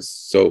leaders.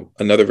 So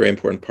another very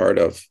important part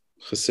of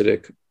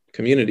Hasidic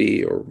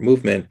community or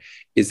movement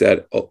is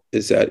that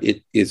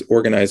it is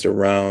organized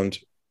around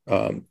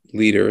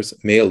leaders,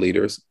 male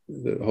leaders.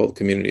 The whole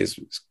community is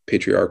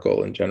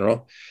patriarchal in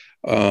general,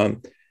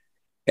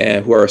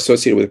 and who are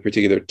associated with a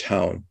particular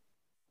town.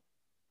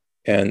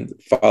 And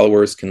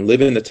followers can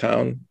live in the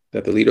town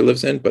that the leader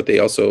lives in, but they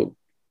also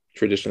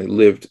traditionally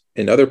lived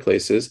in other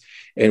places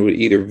and would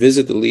either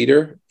visit the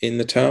leader in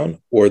the town,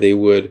 or the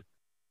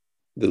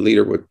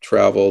leader would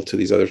travel to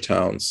these other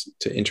towns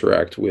to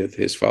interact with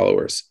his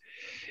followers.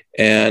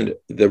 And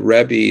the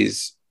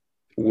rebbes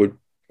would,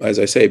 as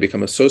I say,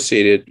 become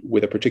associated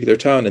with a particular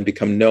town and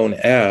become known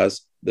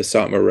as the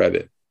Satmar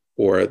Rebbe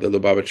or the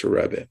Lubavitcher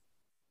Rebbe,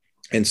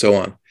 and so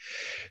on.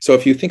 So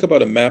if you think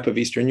about a map of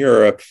Eastern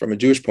Europe from a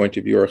Jewish point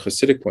of view, or a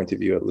Hasidic point of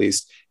view at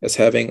least, as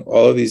having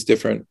all of these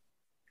different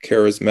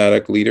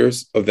charismatic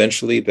leaders,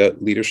 eventually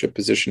that leadership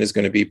position is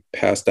going to be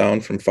passed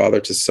down from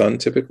father to son,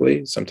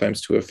 typically,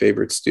 sometimes to a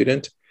favorite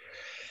student,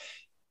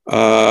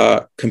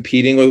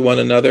 competing with one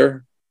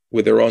another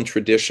with their own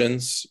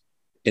traditions.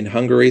 In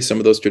Hungary, some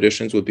of those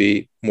traditions would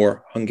be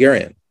more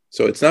Hungarian.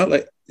 So it's not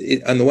like,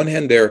 on the one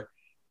hand, they're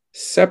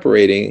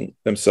separating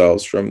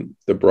themselves from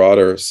the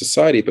broader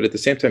society, but at the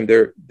same time,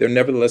 they're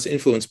nevertheless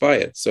influenced by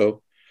it.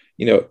 So,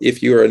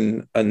 if you're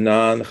a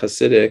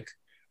non-Hasidic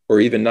or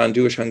even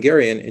non-Jewish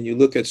Hungarian, and you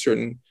look at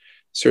certain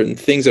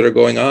things that are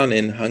going on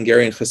in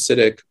Hungarian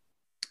Hasidic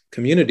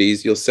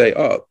communities, you'll say,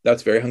 oh,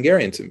 that's very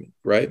Hungarian to me,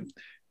 right?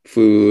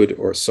 Food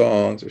or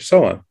songs or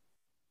so on.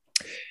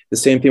 The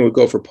same thing would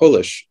go for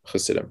Polish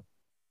Hasidim.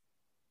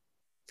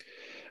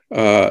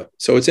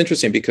 So it's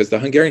interesting because the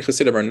Hungarian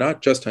Hasidim are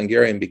not just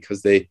Hungarian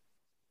because their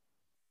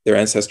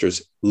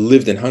ancestors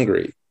lived in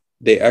Hungary.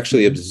 They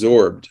actually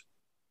absorbed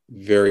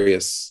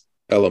various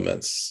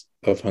elements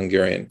of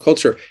Hungarian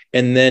culture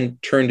and then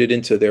turned it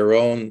into their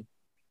own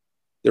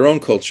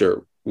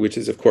culture, which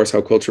is, of course,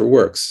 how culture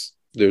works.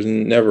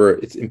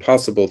 It's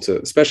impossible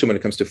to, especially when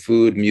it comes to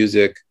food,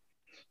 music.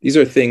 These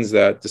are things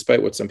that,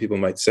 despite what some people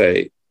might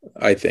say,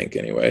 I think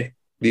anyway,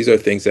 these are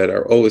things that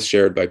are always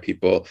shared by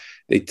people.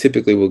 They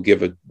typically will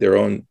give their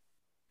own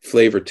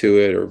flavor to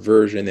it or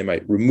version. They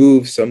might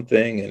remove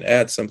something and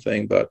add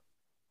something, but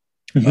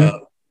yeah.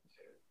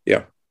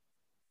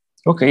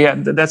 Okay, yeah,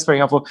 that's very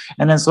helpful.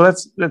 And then so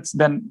let's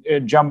then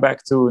jump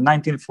back to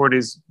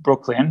 1940s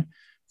Brooklyn.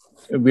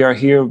 We are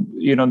here,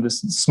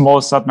 this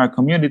small Satmar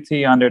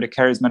community under the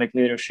charismatic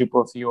leadership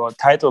of Yoel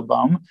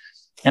Teitelbaum.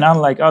 And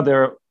unlike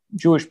other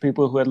Jewish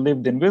people who had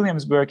lived in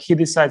Williamsburg, he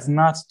decides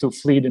not to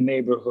flee the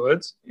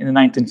neighborhood in the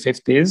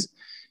 1950s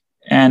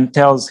and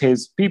tells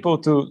his people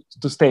to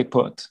stay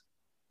put.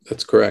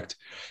 That's correct.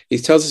 He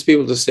tells his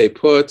people to stay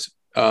put.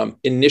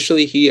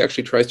 Initially, he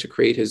actually tries to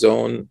create his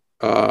own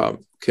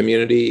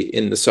community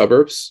in the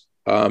suburbs,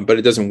 but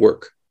it doesn't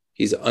work.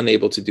 He's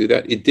unable to do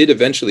that. It did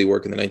eventually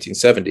work in the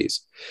 1970s,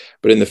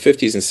 but in the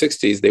 50s and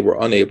 60s, they were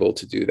unable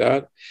to do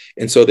that.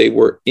 And so they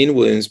were in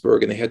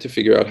Williamsburg and they had to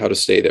figure out how to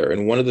stay there.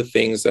 And one of the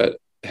things that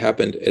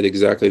happened at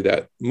exactly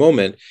that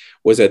moment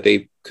was that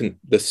the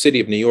city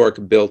of New York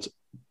built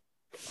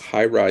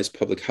high-rise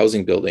public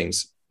housing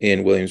buildings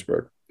in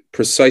Williamsburg,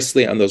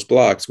 precisely on those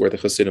blocks where the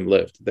Hasidim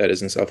lived, that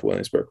is in South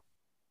Williamsburg.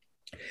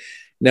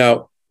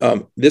 Now,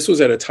 this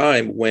was at a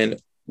time when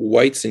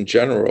whites in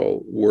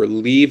general were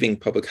leaving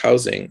public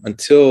housing.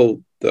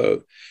 Until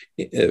the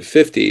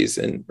 50s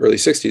and early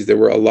 60s, there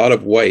were a lot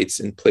of whites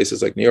in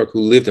places like New York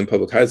who lived in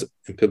public housing,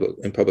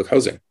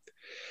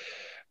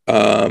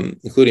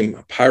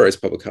 including high-rise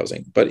public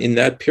housing. But in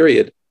that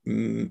period,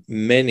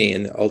 many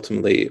and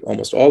ultimately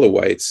almost all the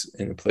whites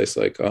in a place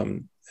like, there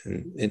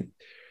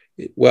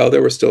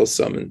were still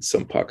some in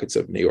some pockets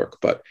of New York,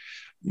 but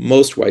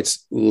most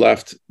whites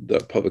left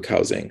the public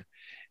housing.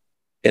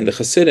 And the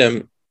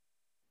Hasidim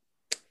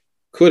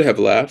could have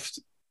left,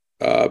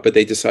 but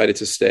they decided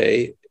to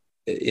stay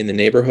in the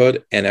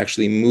neighborhood and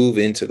actually move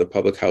into the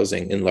public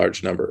housing in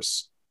large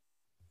numbers.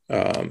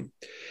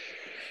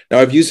 Now,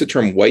 I've used the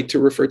term white to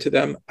refer to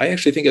them. I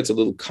actually think it's a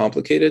little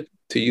complicated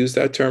to use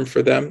that term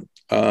for them.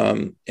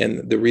 And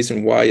the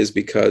reason why is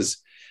because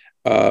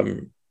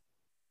in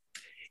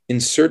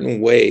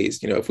certain ways,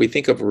 if we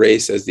think of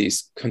race as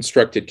these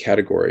constructed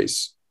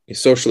categories,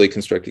 socially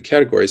constructed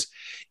categories,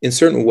 in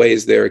certain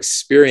ways, their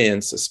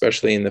experience,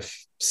 especially in the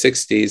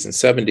 60s and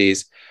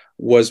 70s,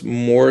 was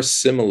more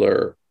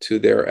similar to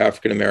their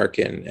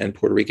African-American and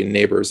Puerto Rican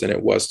neighbors than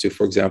it was to,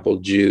 for example,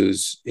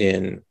 Jews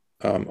in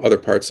other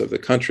parts of the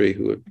country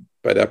who had,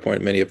 by that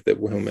point, many of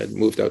whom had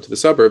moved out to the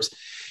suburbs.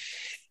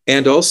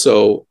 And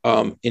also,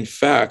 in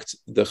fact,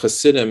 the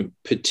Hasidim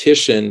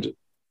petitioned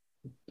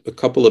a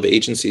couple of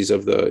agencies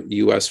of the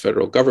US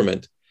federal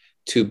government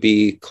to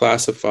be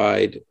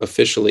classified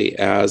officially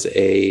as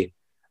a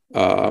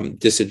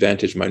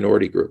disadvantaged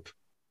minority group,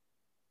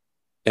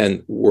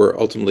 and were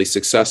ultimately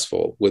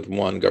successful with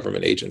one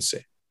government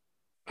agency.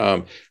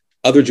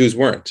 Other Jews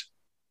weren't,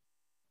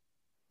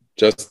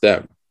 just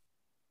them.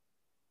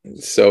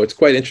 So it's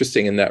quite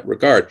interesting in that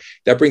regard.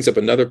 That brings up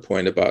another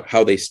point about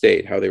how they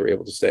were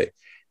able to stay.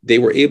 They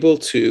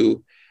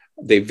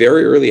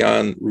very early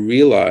on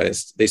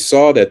realized, they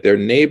saw that their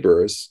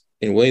neighbors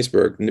in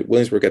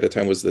Williamsburg at the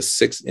time was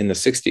in the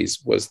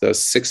 60s, was the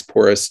sixth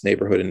poorest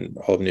neighborhood in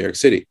all of New York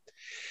City.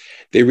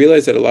 They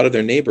realized that a lot of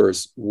their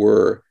neighbors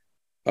were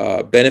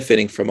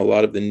benefiting from a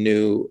lot of the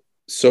new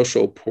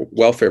social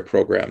welfare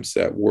programs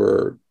that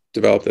were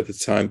developed at the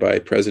time by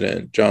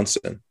President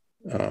Johnson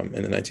in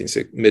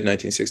the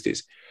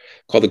mid-1960s,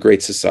 called the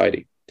Great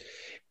Society.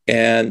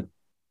 And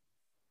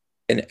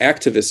an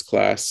activist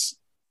class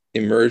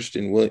emerged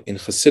in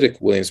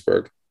Hasidic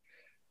Williamsburg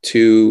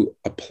to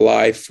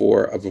apply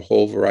for a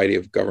whole variety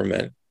of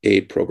government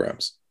aid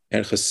programs.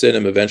 And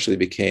Hasidim eventually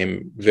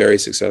became very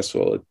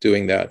successful at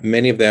doing that.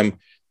 Many of them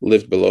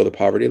lived below the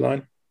poverty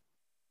line,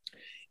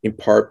 in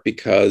part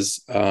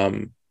because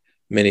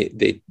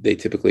they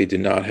typically do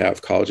not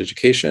have college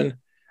education.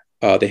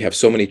 They have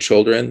so many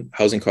children.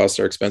 Housing costs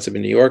are expensive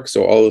in New York,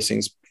 so all those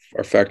things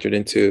are factored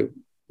into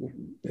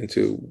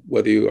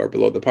whether you are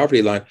below the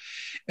poverty line.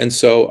 And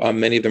so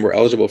many of them were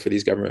eligible for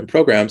these government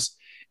programs,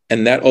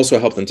 and that also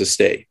helped them to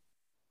stay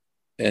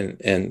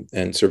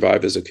and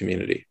survive as a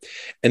community.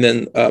 And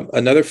then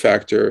another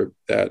factor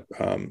that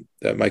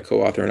that my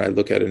co-author and I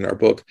look at in our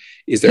book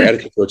is their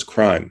attitude towards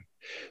crime.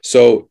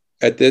 So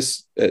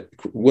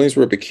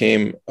Williamsburg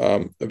became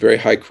a very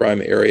high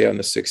crime area in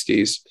the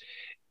 60s.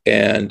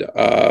 And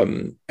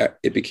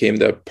it became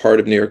the part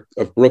of New York,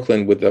 of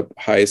Brooklyn, with the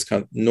highest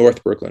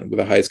North Brooklyn, with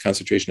the highest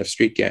concentration of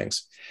street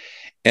gangs.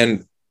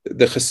 And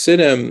the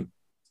Hasidim,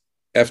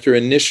 after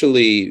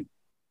initially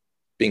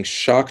being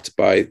shocked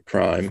by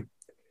crime,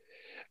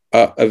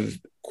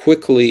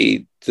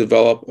 quickly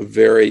developed a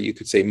very, you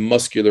could say,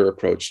 muscular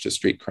approach to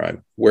street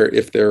crime, where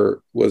if there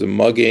was a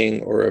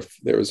mugging or if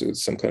there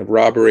was some kind of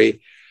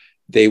robbery,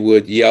 they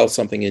would yell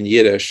something in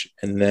Yiddish,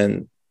 and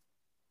then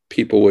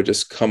people would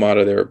just come out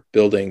of their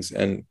buildings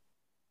and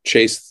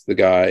chase the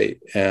guy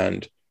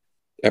and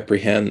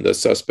apprehend the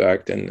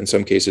suspect, and in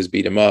some cases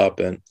beat him up.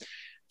 And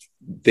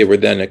they were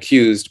then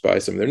accused by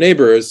some of their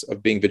neighbors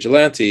of being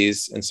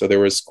vigilantes. And so there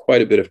was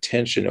quite a bit of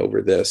tension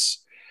over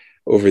this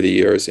over the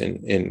years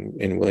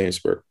in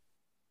Williamsburg.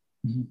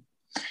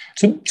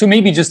 Mm-hmm. So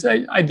maybe just,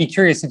 I'd be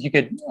curious if you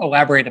could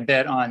elaborate a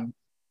bit on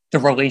the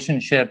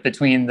relationship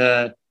between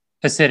the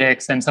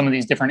Hasidics and some of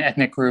these different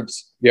ethnic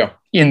groups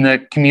in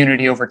the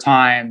community over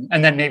time.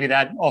 And then maybe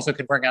that also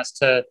could bring us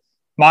to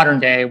modern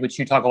day, which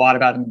you talk a lot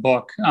about in the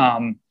book,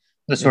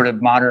 the sort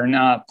of modern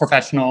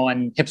professional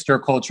and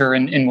hipster culture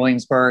in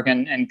Williamsburg,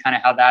 and kind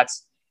of how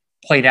that's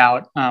played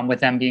out with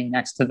them being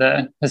next to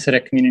the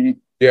Hasidic community.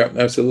 Yeah,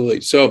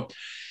 absolutely. So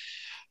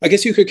I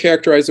guess you could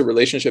characterize the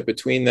relationship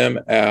between them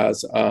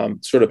as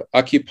sort of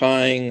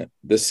occupying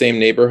the same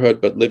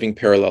neighborhood, but living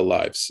parallel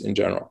lives in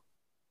general.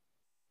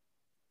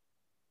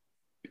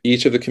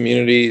 Each of the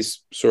communities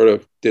sort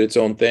of did its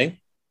own thing,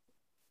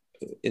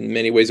 in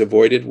many ways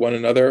avoided one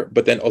another,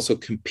 but then also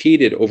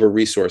competed over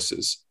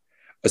resources,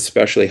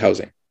 especially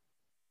housing,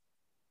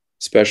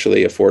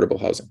 especially affordable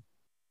housing.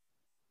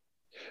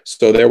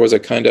 So there was a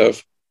kind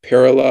of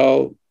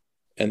parallel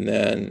and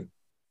then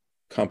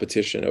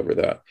competition over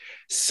that.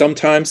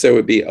 Sometimes there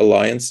would be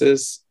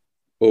alliances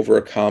over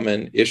a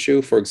common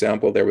issue. For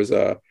example, there was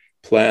a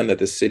plan that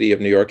the city of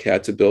New York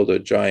had to build a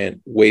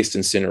giant waste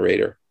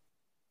incinerator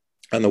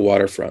on the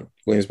waterfront.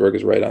 Williamsburg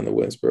is right on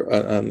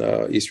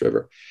the East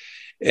River.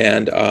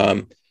 And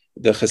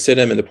the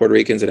Hasidim and the Puerto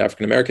Ricans and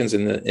African Americans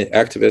and the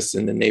activists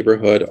in the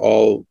neighborhood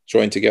all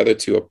joined together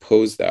to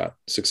oppose that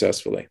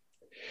successfully.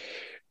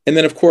 And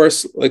then, of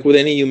course, like with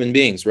any human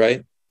beings,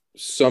 right?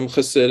 Some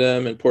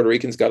Hasidim and Puerto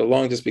Ricans got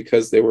along just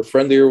because they were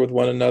friendlier with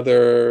one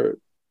another.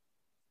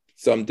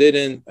 Some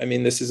didn't. I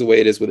mean, this is the way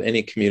it is with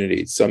any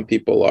community. Some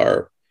people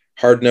are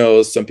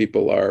hard-nosed, some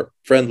people are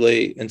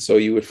friendly. And so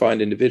you would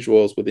find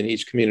individuals within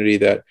each community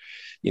that,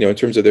 in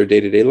terms of their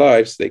day-to-day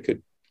lives, they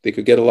could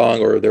get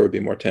along, or there would be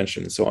more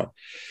tension and so on.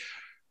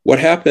 What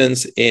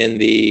happens in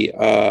the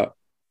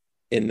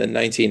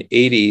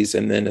 1980s,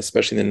 and then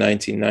especially in the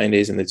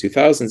 1990s and the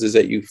 2000s, is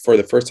that for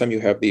the first time, you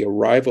have the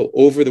arrival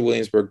over the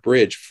Williamsburg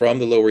Bridge from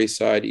the Lower East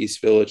Side,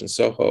 East Village, and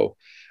Soho,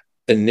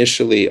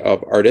 initially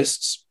of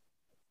artists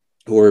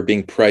who are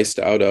being priced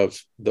out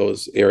of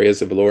those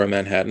areas of Lower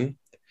Manhattan,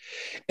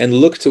 and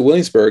look to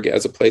Williamsburg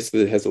as a place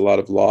that has a lot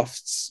of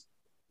lofts,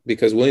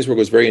 because Williamsburg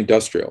was very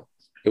industrial.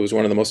 It was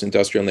one of the most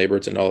industrial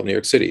neighborhoods in all of New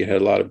York City. It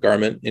had a lot of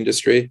garment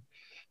industry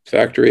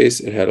factories.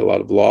 It had a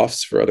lot of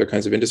lofts for other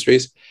kinds of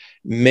industries.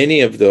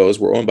 Many of those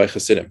were owned by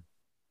Hasidim.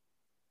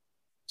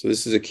 So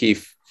this is a key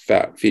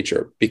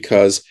feature,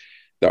 because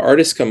the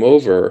artists come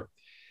over,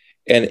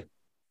 and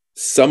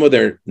some of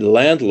their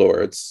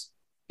landlords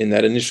in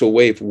that initial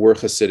wave were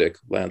Hasidic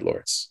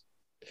landlords.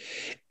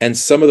 And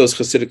some of those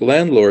Hasidic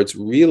landlords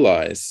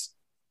realize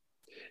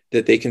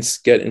that they can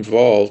get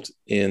involved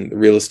in the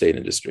real estate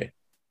industry.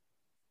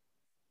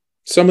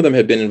 Some of them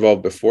had been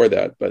involved before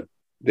that, but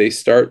they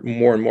start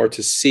more and more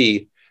to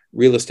see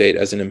real estate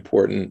as an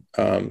important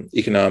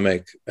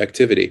economic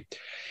activity.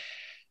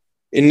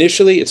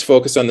 Initially, it's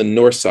focused on the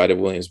north side of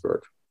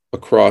Williamsburg,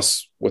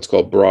 across what's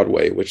called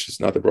Broadway, which is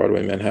not the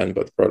Broadway in Manhattan,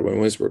 but the Broadway in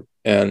Williamsburg.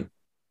 And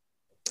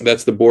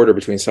that's the border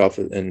between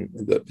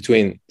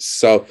Hasidic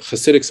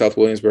South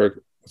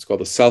Williamsburg, what's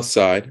called the South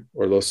Side,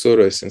 or Los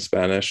Suros in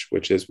Spanish,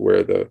 which is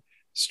where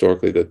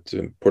historically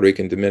the Puerto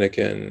Rican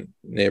Dominican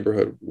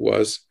neighborhood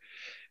was,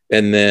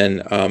 and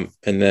then on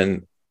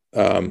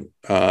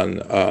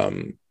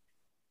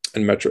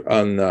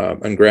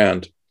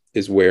Grand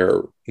is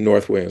where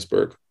North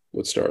Williamsburg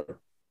would start,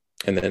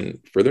 and then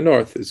further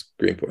north is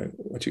Greenpoint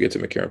once you get to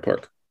McCarran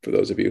Park, for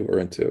those of you who are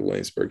into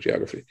Williamsburg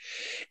geography.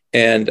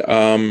 And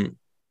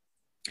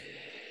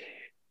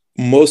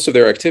most of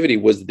their activity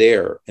was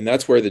there, and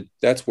that's where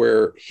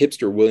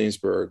hipster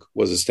Williamsburg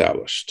was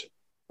established,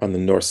 on the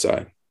north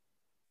side.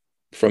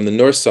 From the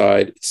north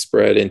side, it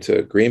spread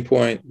into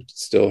Greenpoint, which is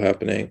still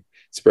happening. It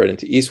spread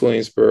into East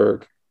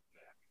Williamsburg,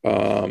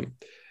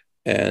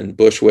 and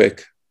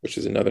Bushwick, which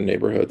is another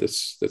neighborhood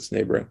that's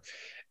neighboring.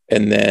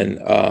 And then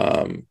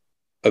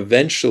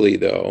eventually,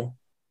 though,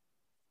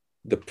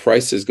 the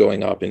prices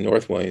going up in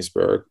North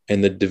Williamsburg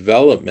and the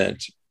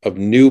development of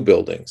new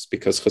buildings,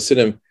 because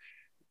Hasidim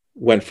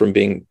went from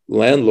being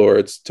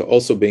landlords to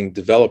also being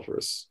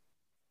developers.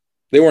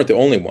 They weren't the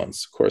only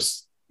ones. Of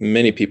course,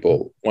 many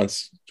people,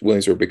 once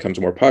Williamsburg becomes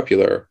more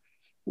popular,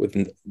 with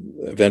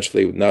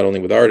eventually not only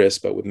with artists,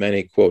 but with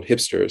many, quote,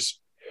 hipsters,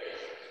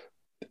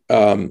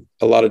 a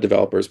lot of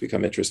developers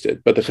become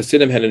interested. But the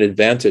Hasidim had an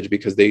advantage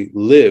because they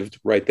lived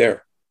right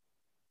there.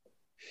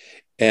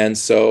 And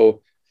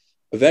so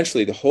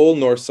eventually the whole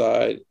north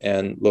side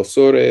and Los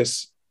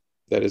Sures,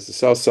 that is the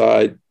south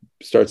side,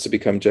 starts to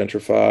become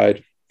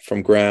gentrified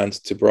from Grand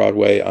to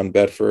Broadway on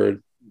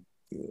Bedford.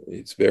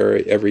 It's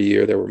every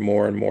year there were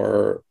more and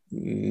more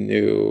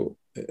new,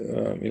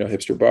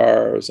 hipster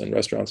bars and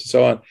restaurants and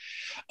so on,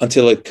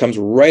 until it comes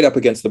right up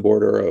against the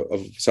border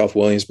of South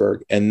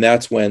Williamsburg. And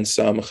that's when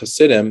some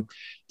Hasidim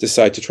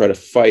decide to try to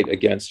fight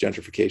against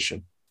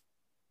gentrification.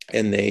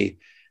 And they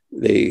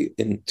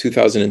in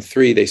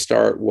 2003, they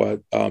start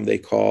what they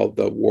call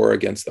the war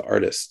against the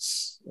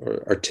artists,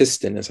 or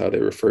Artisten is how they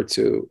refer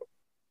to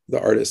the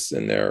artists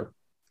in their,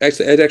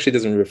 it actually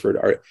doesn't refer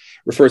to art, it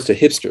refers to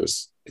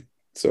hipsters.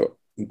 So,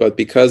 but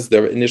because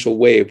the initial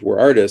wave were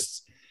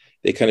artists,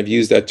 they kind of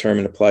used that term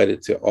and applied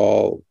it to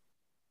all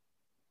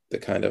the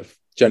kind of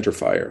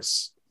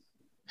gentrifiers.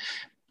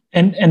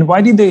 And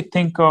why did they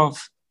think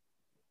of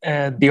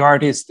the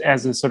artist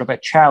as a sort of a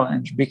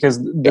challenge?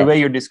 Because the way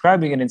you're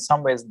describing it, in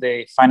some ways,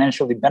 they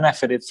financially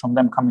benefited from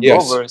them coming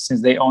over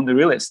since they own the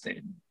real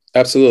estate.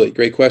 Absolutely.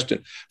 Great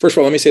question. First of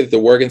all, let me say that the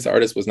war against the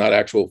artists was not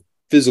actual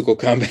physical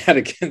combat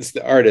against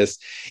the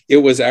artists. It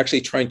was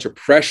actually trying to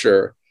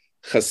pressure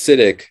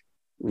Hasidic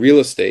real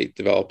estate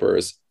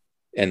developers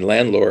and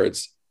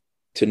landlords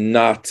to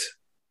not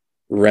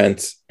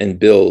rent and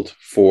build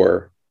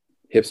for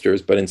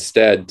hipsters, but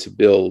instead to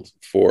build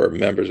for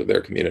members of their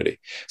community.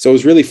 So it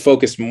was really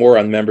focused more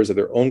on members of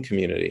their own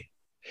community.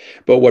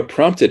 But what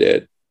prompted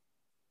it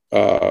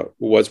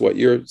was what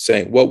you're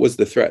saying. What was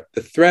the threat?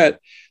 The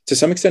threat, to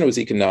some extent, was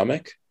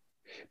economic,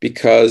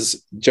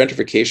 because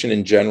gentrification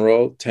in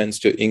general tends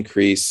to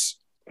increase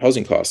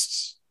housing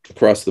costs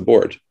across the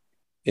board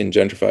in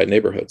gentrified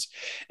neighborhoods.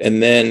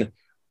 And then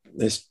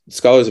the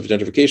scholars of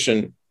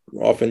gentrification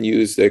often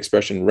use the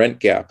expression rent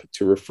gap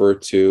to refer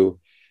to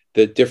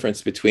the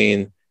difference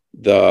between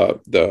the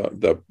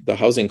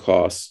housing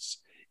costs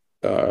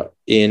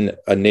in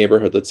a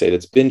neighborhood, let's say,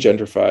 that's been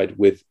gentrified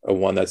with a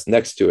one that's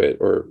next to it,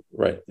 or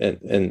right,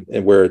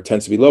 and where it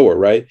tends to be lower,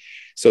 right?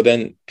 So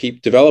then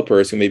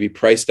developers who may be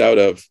priced out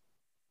of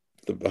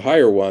the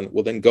higher one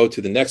will then go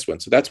to the next one.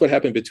 So that's what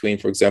happened between,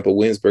 for example,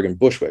 Williamsburg and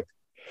Bushwick.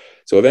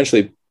 So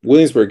eventually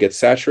Williamsburg gets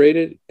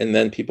saturated, and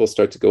then people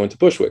start to go into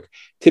Bushwick.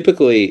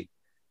 Typically,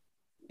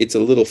 it's a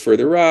little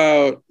further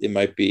out. It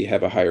might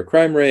have a higher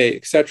crime rate,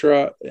 et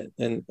cetera.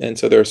 And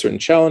so there are certain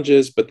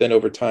challenges, but then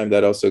over time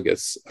that also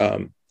gets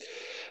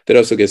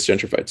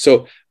gentrified.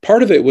 So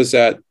part of it was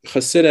that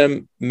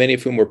Hasidim, many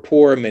of whom were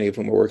poor, many of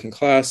whom were working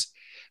class,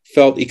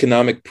 felt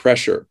economic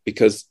pressure,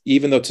 because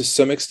even though to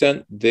some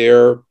extent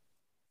their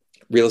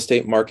real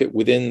estate market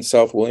within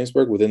South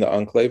Williamsburg, within the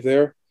enclave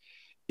there,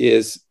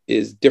 is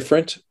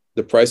different.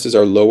 The prices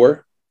are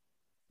lower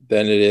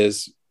than it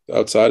is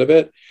outside of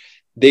it.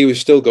 They were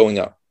still going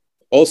up.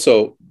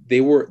 Also,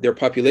 their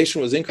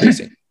population was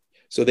increasing.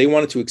 So they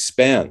wanted to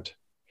expand.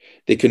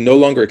 They could no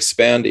longer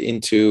expand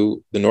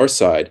into the north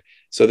side.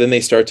 So then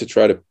they start to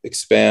try to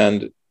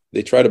expand.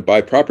 They try to buy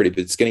property, but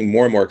it's getting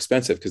more and more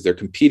expensive because they're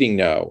competing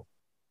now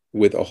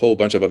with a whole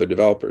bunch of other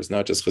developers,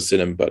 not just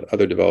Hasidim, but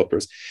other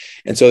developers.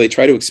 And so they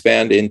try to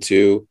expand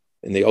into,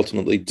 and they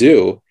ultimately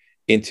do,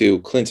 into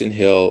Clinton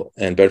Hill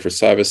and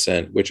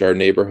Bedford-Stuyvesant, which are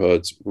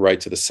neighborhoods right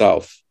to the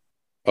south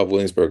of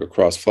Williamsburg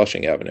across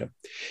Flushing Avenue.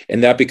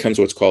 And that becomes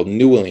what's called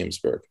New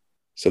Williamsburg.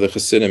 So the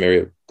Hasidim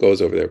area goes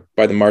over there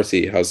by the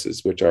Marcy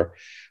houses, which are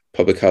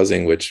public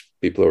housing, which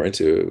people who are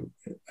into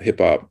hip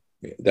hop,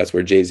 that's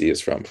where Jay-Z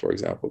is from, for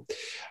example.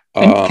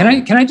 Can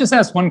I just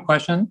ask one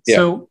question? Yeah.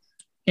 So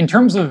in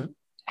terms of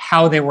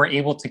how they were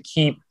able to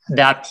keep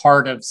that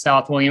part of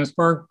South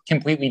Williamsburg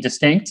completely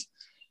distinct,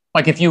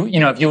 like if you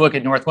look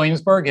at North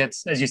Williamsburg,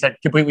 it's, as you said,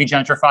 completely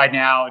gentrified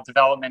now,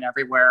 development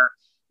everywhere.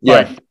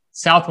 But Yeah.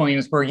 South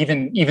Williamsburg,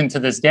 even to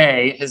this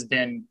day, has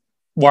been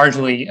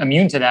largely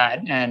immune to that,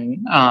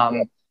 and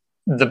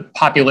the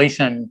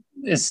population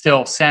is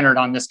still centered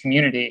on this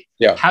community.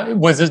 Yeah.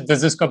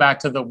 Does this go back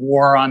to the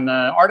war on the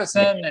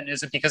artisan, and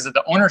is it because of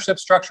the ownership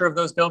structure of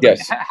those buildings?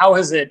 Yes. How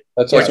has it?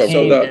 That's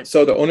also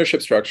so the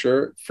ownership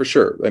structure, for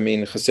sure. I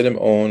mean, Hasidim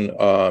own,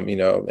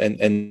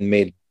 and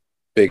made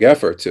big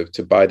effort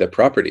to buy the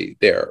property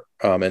there,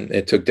 and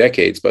it took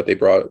decades, but they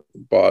bought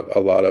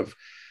a lot of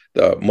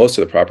most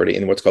of the property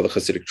in what's called the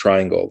Hasidic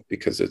Triangle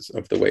because it's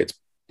of the way it's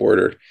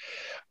bordered.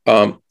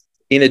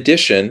 In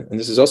addition, and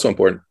this is also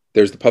important,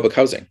 there's the public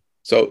housing.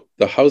 So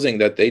the housing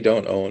that they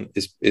don't own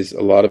is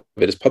a lot of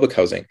it is public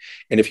housing.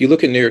 And if you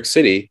look in New York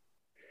City,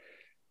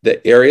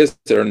 the areas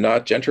that are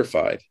not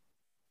gentrified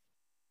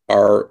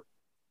are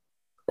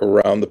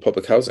around the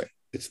public housing.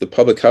 It's the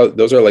public house;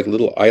 those are like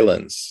little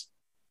islands.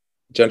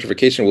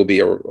 Gentrification will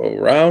be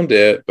around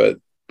it, but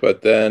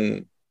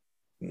then,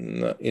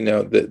 you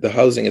know, the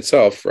housing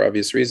itself, for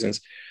obvious reasons,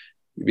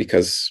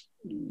 because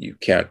you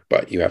can't,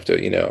 but you have to,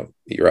 you know,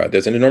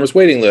 there's an enormous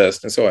waiting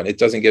list and so on. It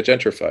doesn't get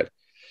gentrified.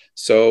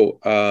 So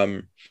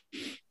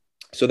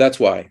so that's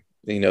why,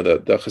 you know,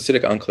 the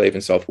Hasidic enclave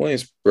in South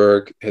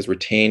Williamsburg has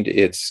retained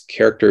its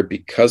character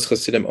because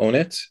Hasidim own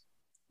it,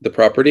 the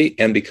property,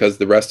 and because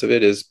the rest of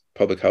it is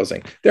public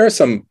housing. There are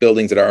some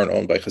buildings that aren't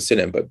owned by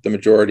Hasidim, but the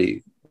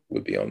majority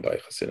would be owned by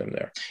Hasidim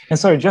there. And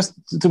sorry, just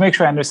to make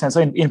sure I understand.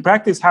 So in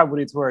practice, how would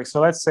it work? So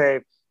let's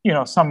say, you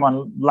know,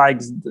 someone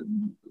likes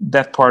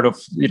that part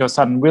of, you know,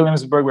 Southern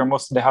Williamsburg where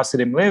most of the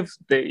Hasidim live.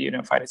 They, you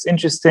know, find it's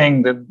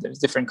interesting that there's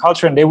different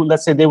culture, and they would,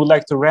 let's say they would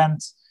like to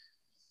rent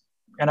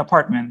an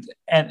apartment.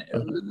 And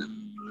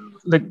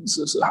like,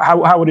 so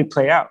how would it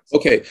play out?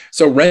 Okay,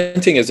 so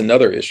renting is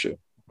another issue.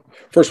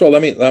 First of all,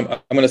 I'm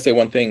going to say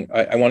one thing.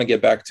 I want to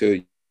get back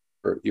to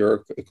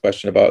your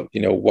question about,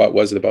 you know, what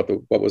was it about the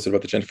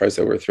gentrifiers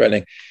that were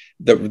threatening.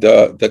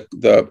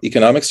 The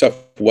economic stuff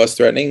was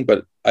threatening,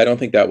 but I don't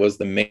think that was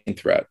the main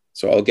threat.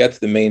 So I'll get to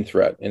the main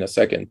threat in a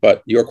second.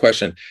 But your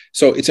question,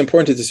 so it's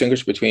important to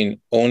distinguish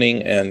between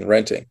owning and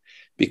renting,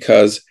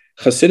 because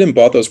Hasidim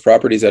bought those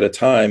properties at a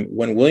time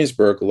when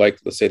Williamsburg, like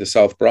let's say the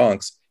South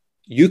Bronx,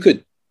 you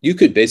could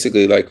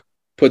basically like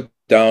put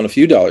down a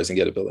few dollars and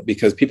get a building,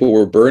 because people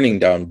were burning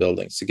down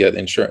buildings to get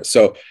insurance.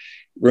 So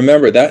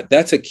remember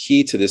that's a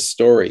key to this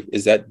story,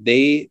 is that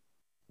they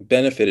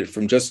benefited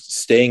from just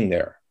staying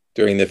there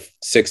during the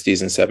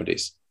 60s and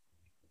 70s.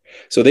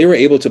 So they were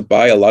able to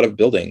buy a lot of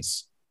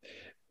buildings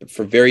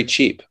for very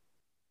cheap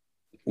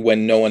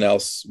when no one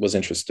else was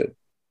interested.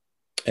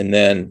 And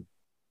then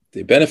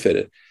they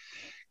benefited.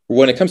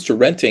 When it comes to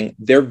renting,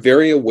 they're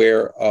very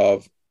aware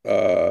of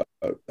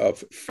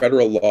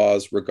federal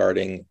laws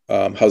regarding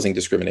housing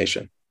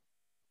discrimination.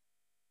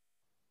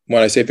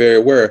 When I say very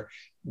aware,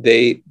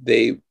 they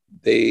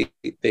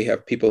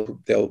have people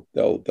who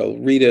they'll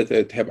read it.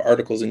 They have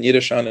articles in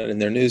Yiddish on it in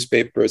their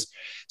newspapers.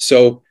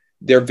 So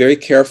they're very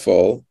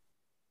careful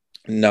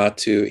not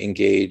to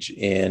engage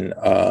in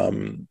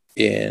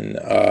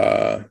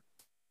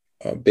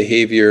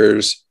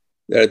behaviors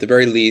that at the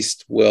very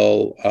least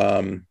will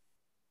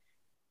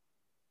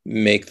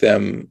make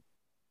them,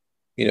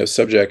 you know,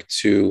 subject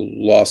to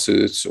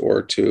lawsuits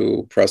or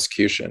to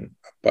prosecution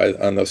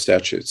on those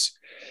statutes.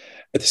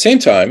 At the same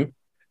time,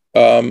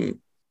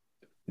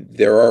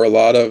 there are a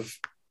lot of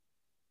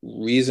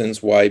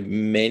reasons why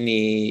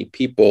many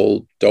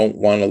people don't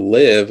want to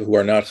live, who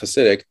are not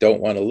Hasidic,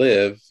 don't want to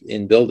live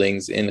in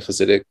buildings in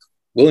Hasidic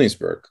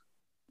Williamsburg,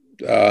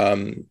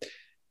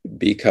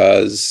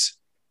 because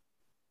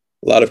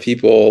a lot of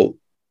people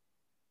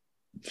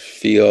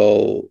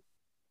feel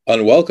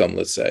unwelcome,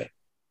 let's say,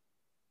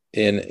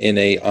 in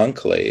a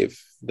enclave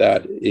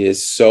that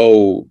is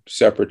so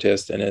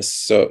separatist and is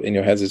so, you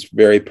know, has this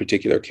very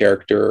particular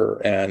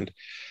character. And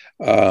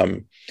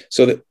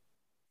so that,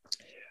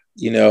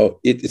 you know,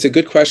 it's a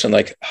good question,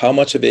 like how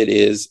much of it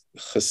is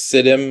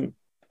Hasidim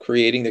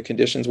creating the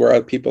conditions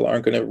where people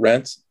aren't going to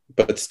rent,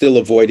 but still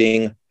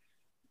avoiding,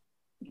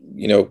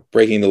 you know,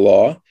 breaking the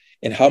law,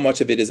 and how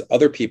much of it is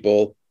other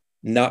people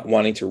not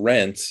wanting to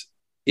rent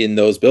in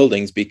those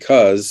buildings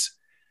because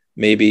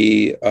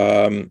maybe,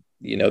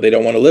 you know, they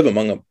don't want to live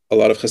among a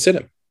lot of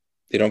Hasidim.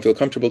 They don't feel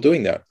comfortable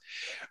doing that.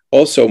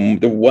 Also,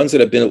 the ones that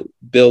have been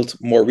built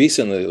more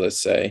recently,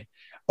 let's say,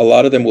 a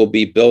lot of them will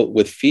be built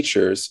with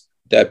features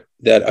that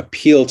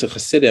appeal to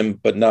Hasidim,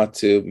 but not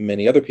to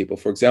many other people.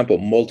 For example,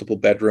 multiple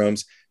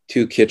bedrooms,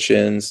 2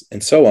 kitchens,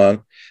 and so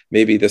on.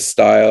 Maybe the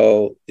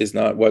style is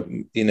not what,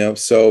 you know,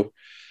 so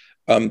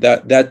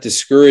that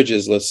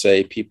discourages, let's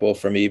say, people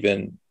from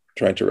even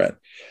trying to rent.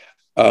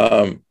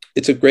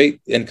 It's a great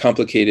and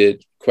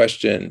complicated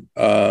question.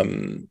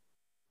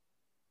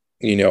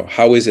 You know,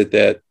 how is it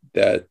that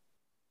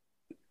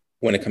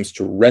when it comes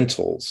to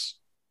rentals,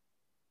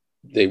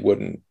 they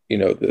wouldn't, you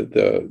know,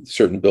 the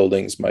certain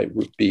buildings might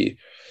be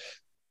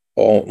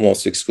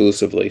almost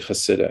exclusively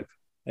Hasidic.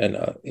 And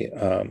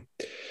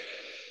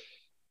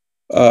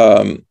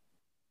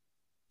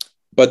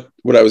but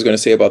what I was going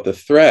to say about the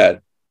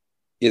threat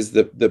is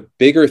the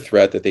bigger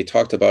threat that they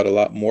talked about a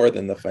lot more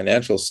than the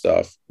financial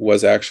stuff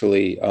was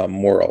actually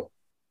moral.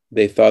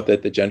 They thought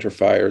that the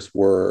gentrifiers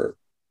were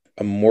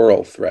a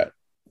moral threat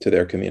to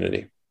their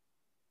community.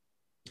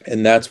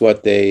 And that's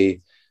what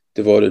they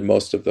devoted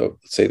most of the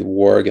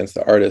war against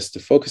the artists to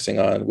focusing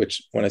on,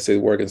 which when I say the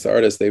war against the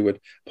artists, they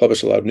would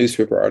publish a lot of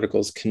newspaper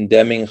articles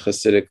condemning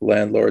Hasidic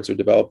landlords or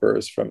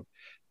developers from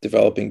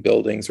developing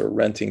buildings or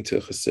renting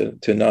to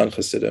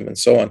non-Hasidim and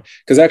so on.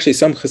 Because actually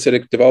some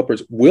Hasidic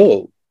developers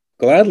will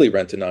gladly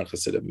rent to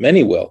non-Hasidim.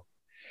 Many will.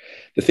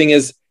 The thing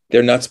is,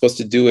 they're not supposed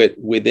to do it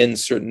within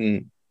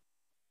certain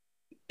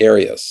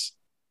areas.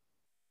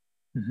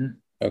 Mm-hmm.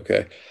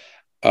 Okay.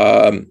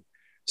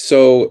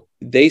 So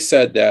they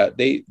said that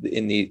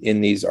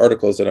in these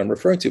articles that I'm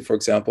referring to, for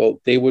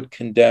example, they would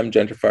condemn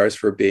gentrifiers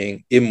for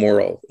being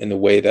immoral in the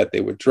way that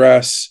they would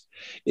dress,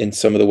 in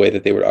some of the way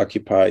that they would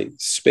occupy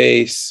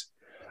space,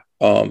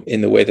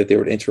 in the way that they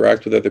would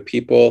interact with other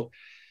people.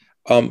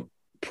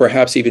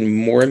 Perhaps even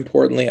more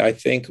importantly, I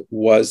think,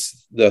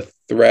 was the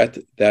threat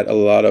that a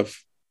lot of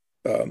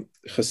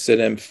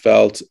Hasidim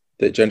felt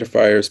that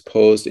gentrifiers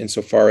posed,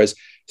 insofar as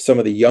some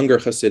of the younger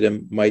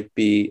Hasidim might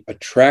be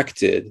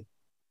attracted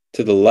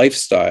to the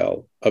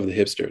lifestyle of the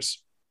hipsters.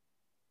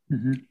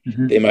 Mm-hmm,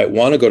 mm-hmm. They might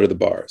want to go to the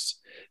bars.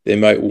 They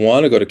might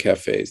want to go to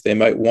cafes. They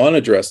might want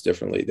to dress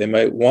differently. They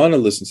might want to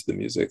listen to the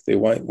music. They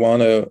might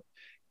want to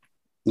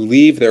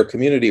leave their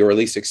community, or at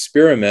least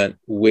experiment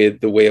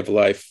with the way of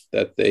life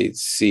that they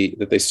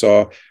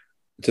saw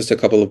just a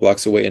couple of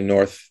blocks away in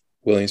North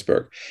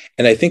Williamsburg.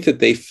 And I think that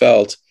they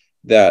felt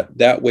that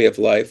that way of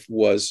life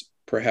was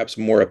perhaps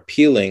more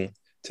appealing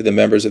to the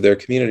members of their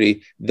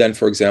community than,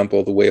 for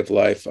example, the way of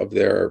life of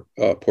their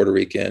Puerto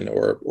Rican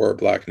or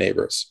Black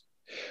neighbors,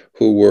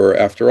 who were,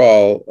 after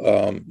all,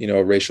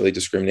 racially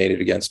discriminated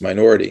against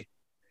minority.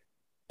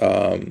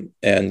 And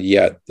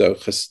yet the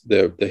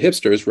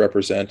hipsters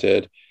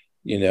represented,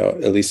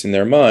 at least in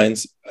their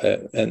minds,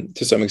 and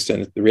to some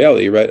extent the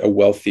reality, right, a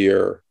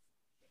wealthier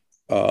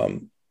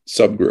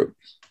subgroup.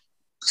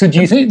 So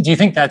do you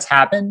think that's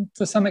happened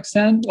to some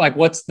extent? Like,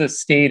 what's the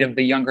state of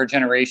the younger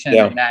generation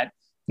in that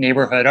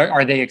neighborhood?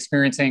 Are they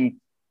experiencing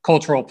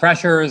cultural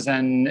pressures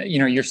and,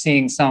 you're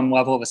seeing some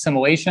level of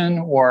assimilation?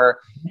 Or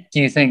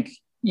do you think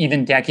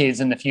even decades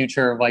in the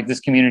future, like, this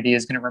community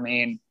is going to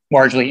remain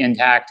largely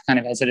intact kind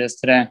of as it is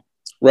today?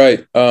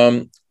 Right.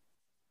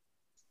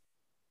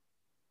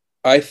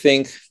 I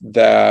think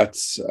that,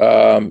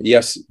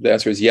 yes, the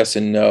answer is yes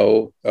and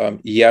no.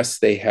 Yes,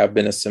 they have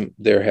been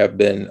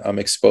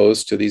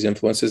exposed to these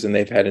influences, and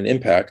they've had an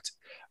impact.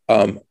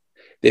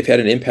 They've had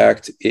an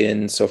impact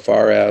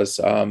insofar as,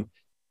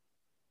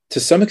 to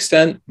some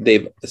extent,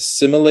 they've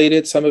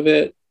assimilated some of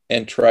it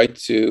and tried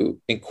to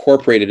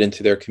incorporate it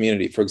into their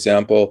community. For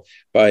example,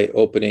 by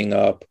opening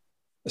up,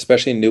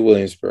 especially in New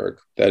Williamsburg,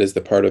 that is the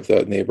part of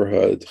the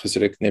neighborhood,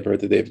 Hasidic neighborhood,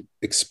 that they've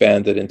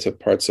expanded into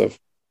parts of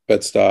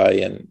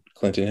Bed-Stuy and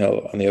Clinton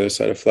Hill on the other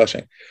side of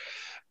Flushing.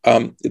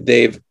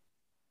 They've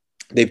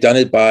done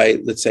it by,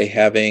 let's say,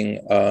 having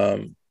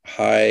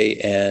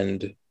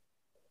high-end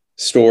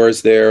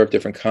stores there of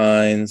different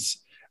kinds,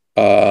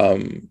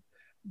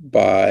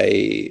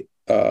 by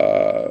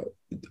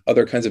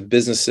other kinds of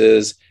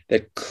businesses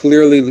that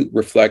clearly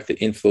reflect the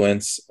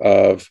influence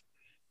of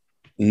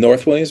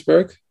North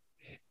Williamsburg,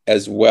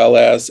 as well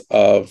as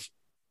of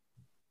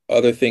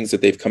other things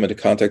that they've come into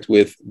contact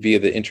with via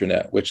the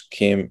internet, which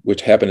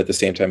happened at the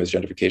same time as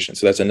gentrification.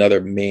 So that's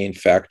another main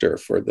factor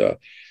for the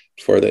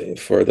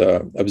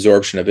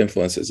absorption of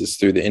influences, is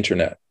through the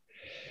internet.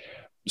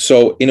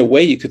 So in a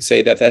way, you could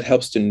say that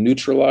helps to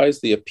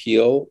neutralize the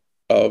appeal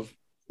of,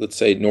 let's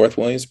say, North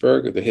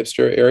Williamsburg or the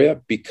hipster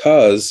area,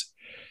 because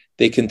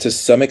they can, to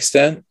some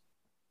extent,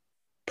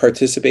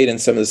 participate in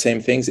some of the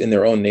same things in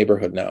their own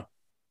neighborhood now,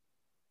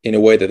 in a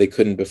way that they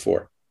couldn't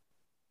before.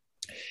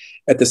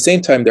 At the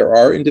same time, there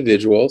are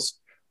individuals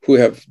who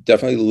have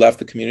definitely left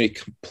the community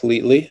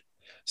completely.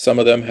 Some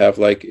of them have,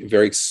 like,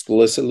 very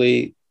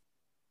explicitly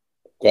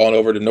gone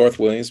over to North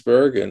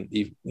Williamsburg and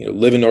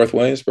live in North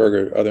Williamsburg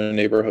or other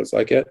neighborhoods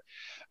like it.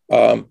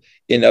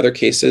 In other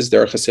cases,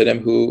 there are Hasidim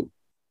who,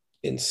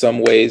 in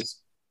some ways,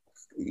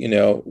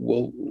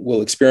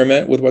 will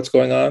experiment with what's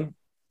going on,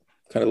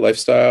 kind of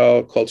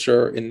lifestyle,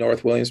 culture in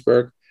North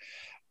Williamsburg,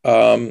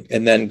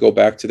 and then go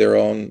back to their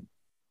own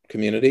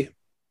community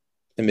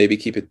and maybe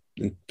keep it,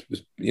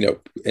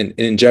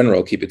 in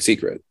general, keep it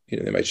secret.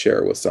 They might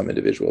share with some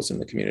individuals in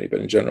the community,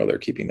 but in general, they're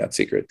keeping that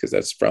secret because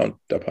that's frowned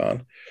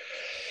upon.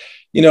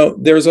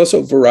 There's also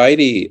a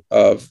variety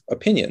of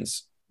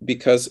opinions,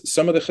 because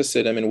some of the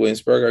Hasidim in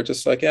Williamsburg are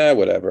just like,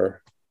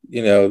 whatever.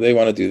 They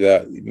want to do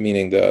that,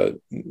 meaning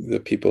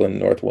the people in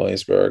North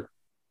Williamsburg,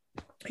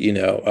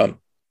 who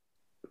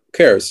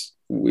cares?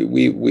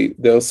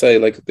 They'll say,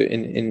 like,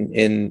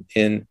 in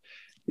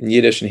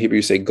Yiddish and Hebrew,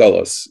 you say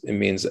galus. It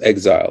means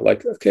exile.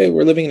 Like, okay,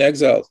 we're living in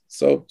exile.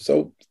 So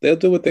they'll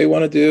do what they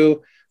want to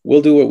do.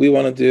 We'll do what we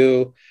want to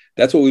do.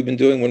 That's what we've been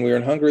doing when we were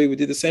in Hungary. We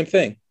did the same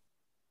thing.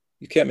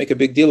 You can't make a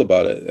big deal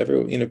about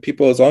it.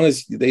 People, as long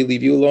as they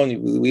leave you alone,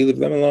 we leave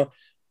them alone,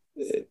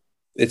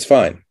 it's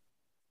fine.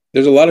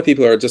 There's a lot of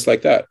people who are just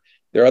like that.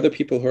 There are other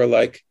people who are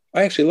like,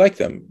 I actually like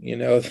them,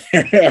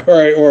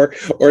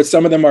 or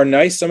some of them are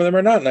nice, some of them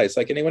are not nice,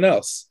 like anyone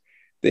else.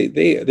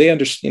 They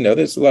understand,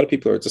 there's a lot of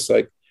people who are just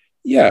like,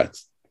 yeah,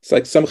 it's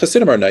like some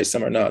Hasidim are nice,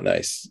 some are not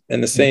nice.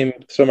 And the same,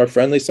 some are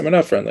friendly, some are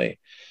not friendly,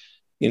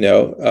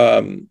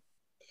 so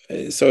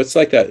it's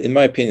like that. In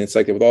my opinion, it's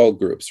like that with all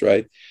groups,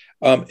 right?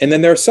 And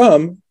then there are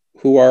some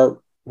who are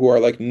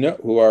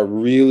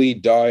really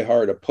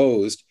diehard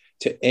opposed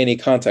to any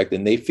contact,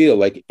 and they feel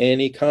like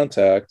any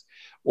contact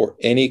or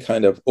any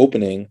kind of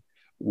opening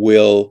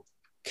will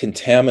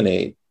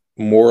contaminate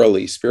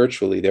morally,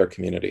 spiritually their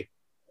community.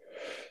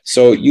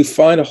 So you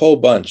find a whole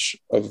bunch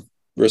of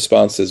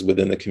responses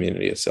within the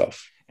community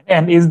itself.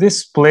 And is this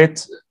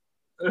split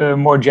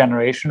more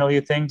generational,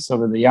 you think, so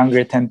that the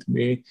younger tend to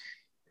be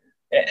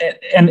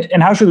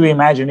and how should we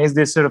imagine? Is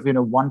this sort of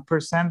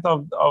 1%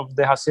 of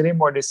the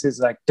Hasidim, or this is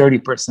like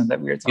 30%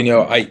 that we're talking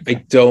about? I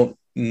don't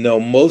know.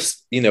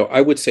 Most,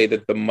 I would say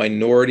that the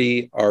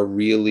minority are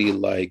really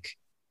like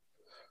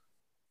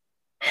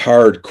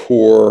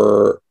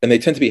hardcore, and they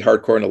tend to be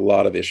hardcore in a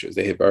lot of issues.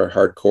 They are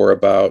hardcore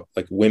about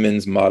like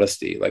women's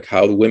modesty, like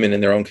how the women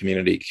in their own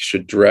community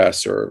should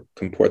dress or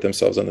comport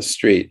themselves on the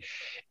street.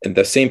 And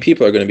the same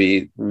people are going to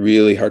be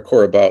really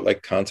hardcore about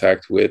like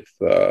contact with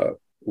the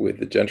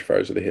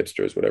gentrifiers or the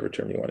hipsters, whatever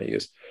term you want to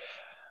use.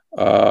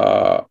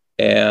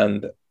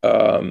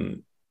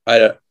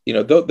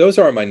 Those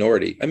are a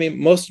minority. I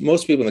mean, most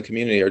people in the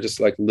community are just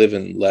like live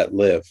and let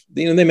live.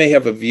 They may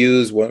have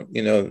views,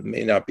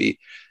 may not be,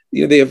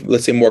 they have,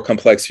 let's say, more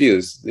complex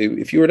views.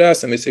 If you were to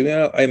ask them, they say,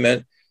 well, I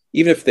meant,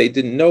 even if they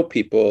didn't know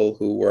people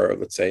who were,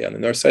 let's say, on the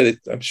north side,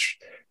 I'm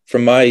sure,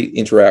 from my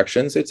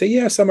interactions, they'd say,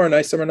 yeah, some are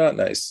nice, some are not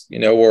nice,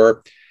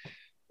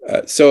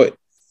 so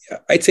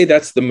I'd say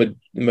that's the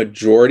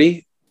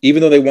majority, even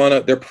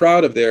though they're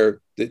proud of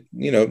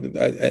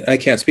I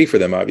can't speak for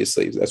them,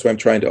 obviously. That's why I'm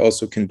trying to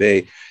also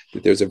convey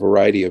that there's a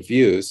variety of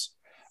views.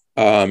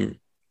 The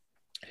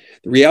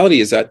reality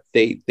is that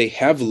they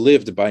have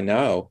lived by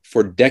now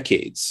for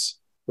decades,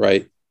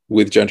 right,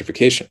 with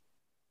gentrification.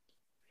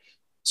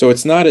 So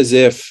it's not as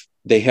if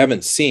they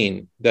haven't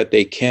seen that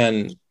they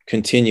can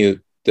continue,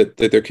 that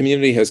their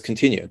community has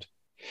continued.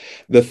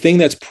 The thing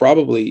that's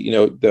probably,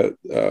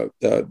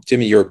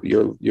 Jimmy,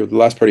 your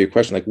last part of your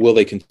question, like, will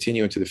they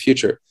continue into the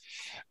future?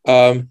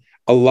 A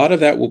lot of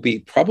that will be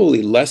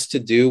probably less to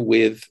do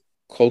with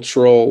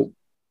cultural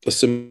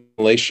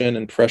assimilation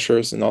and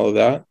pressures and all of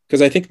that.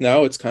 Because I think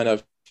now it's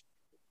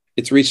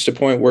reached a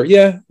point where,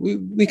 yeah,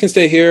 we can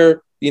stay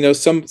here.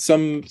 Some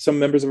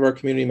members of our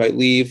community might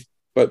leave,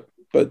 but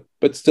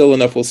still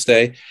enough will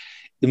stay.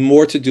 The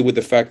more to do with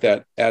the fact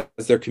that as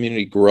their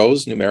community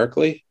grows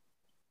numerically,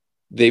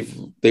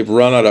 they've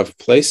run out of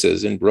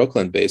places in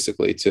Brooklyn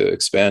basically to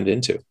expand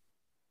into.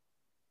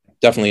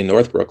 Definitely in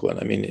North Brooklyn.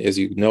 I mean, as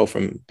you know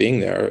from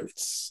being there,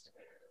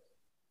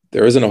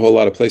 there isn't a whole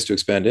lot of place to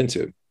expand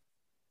into.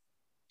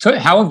 So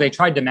how have they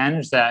tried to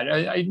manage that?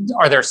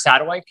 Are there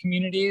satellite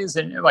communities?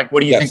 And like, what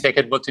do you think they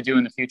could look to do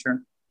in the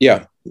future?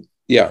 Yeah.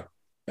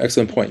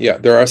 Excellent point. Yeah,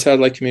 there are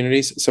satellite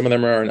communities. Some of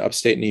them are in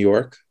upstate New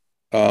York,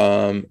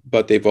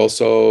 but they've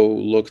also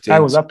looked I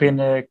was up in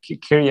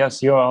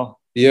Kiryas Yoel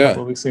a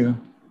couple of weeks ago.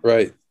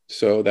 Right.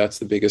 So that's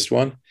the biggest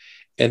one.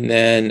 And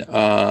then,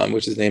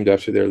 which is named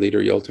after their leader,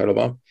 Yoel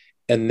Teitelbaum.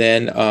 And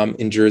then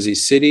in Jersey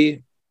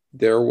City,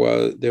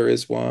 there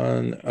is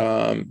one.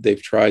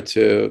 They've tried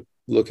to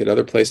look at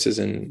other places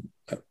in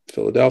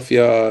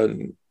Philadelphia,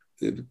 and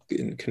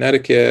in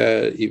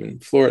Connecticut, even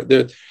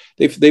Florida.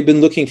 They've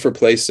been looking for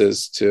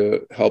places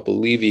to help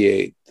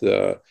alleviate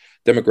the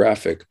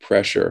demographic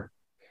pressure.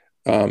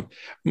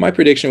 My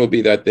prediction will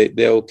be that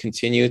they'll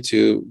continue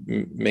to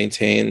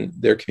maintain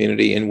their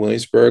community in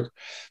Williamsburg,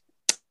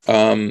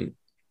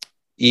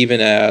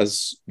 even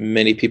as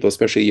many people,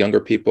 especially younger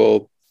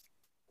people,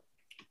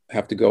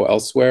 have to go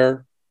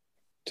elsewhere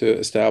to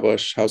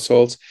establish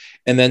households.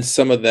 And then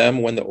some of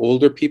them, when the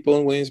older people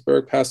in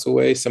Williamsburg pass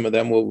away, some of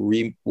them will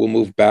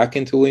move back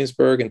into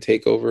Williamsburg and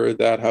take over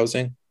that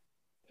housing.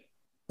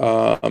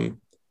 That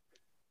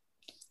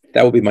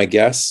would be my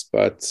guess.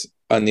 But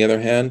on the other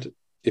hand,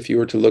 if you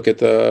were to look at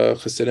the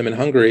Hasidim in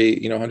Hungary,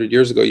 100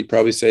 years ago, you'd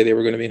probably say they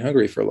were going to be in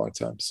Hungary for a long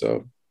time.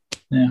 So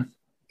yeah,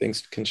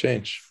 things can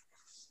change.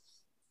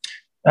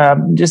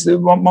 Just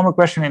one more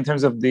question in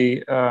terms of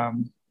the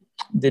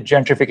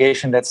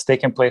gentrification that's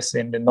taken place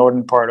in the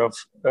northern part of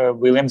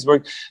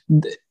Williamsburg.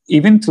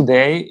 Even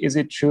today, is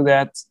it true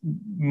that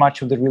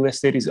much of the real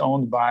estate is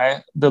owned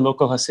by the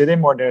local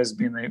Hasidim, or there's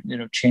been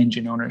a change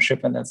in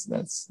ownership, and that's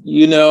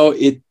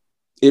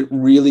it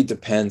really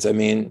depends. I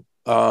mean,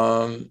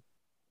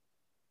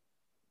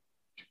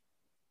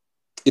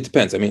 it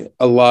depends. I mean,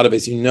 a lot of,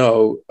 as there's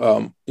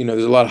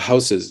a lot of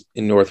houses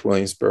in North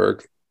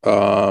Williamsburg.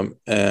 And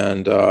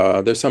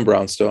there's some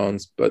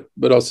brownstones,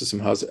 but also some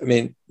houses. I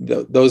mean,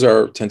 those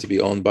tend to be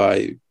owned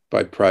by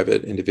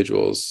private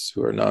individuals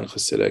who are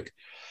non-Hasidic.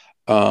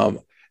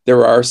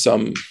 There are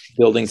some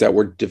buildings that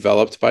were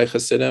developed by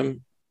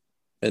Hasidim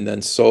and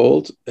then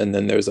sold, and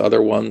then there's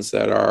other ones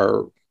that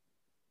are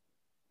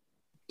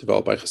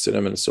developed by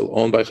Hasidim and still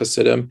owned by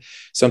Hasidim.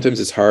 Sometimes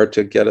it's hard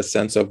to get a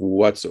sense of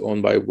what's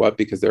owned by what,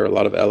 because there are a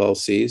lot of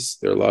LLCs.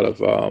 There are a lot of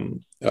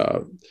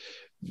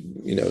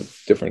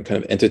different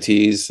kind of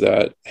entities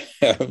that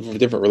have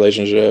different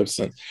relationships.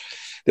 And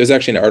there's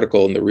actually an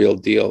article in The Real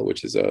Deal,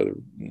 which is a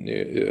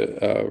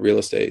real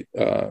estate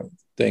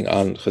thing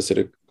on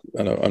Hasidic,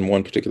 on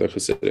one particular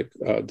Hasidic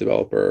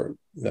developer.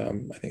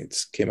 I think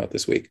it came out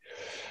this week.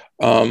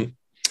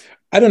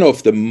 I don't know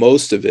if the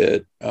most of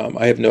it,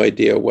 I have no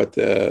idea what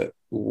the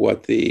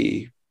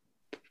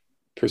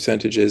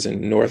percentage is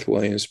in North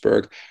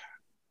Williamsburg.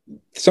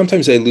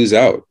 Sometimes they lose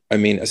out. I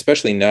mean,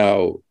 especially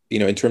now,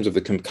 in terms of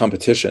the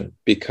competition,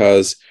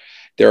 because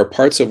there are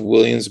parts of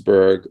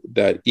Williamsburg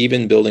that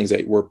even buildings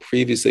that were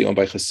previously owned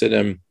by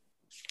Hasidim,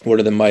 one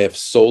of them might have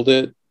sold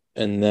it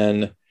and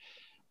then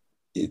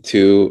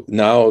to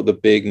now the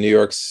big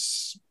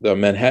the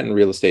Manhattan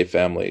real estate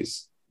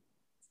families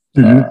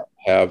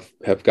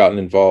have gotten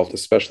involved,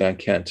 especially on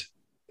Kent.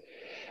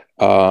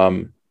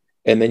 And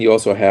then you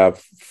also have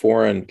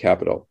foreign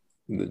capital,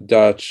 the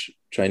Dutch,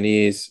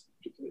 Chinese.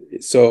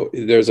 So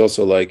there's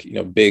also like,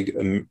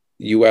 big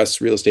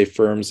US real estate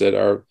firms that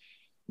are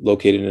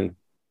located in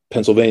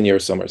Pennsylvania or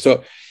somewhere.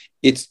 So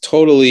it's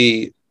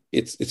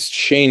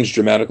changed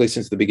dramatically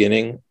since the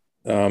beginning.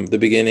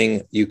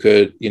 You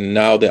could,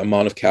 now the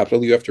amount of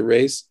capital you have to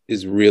raise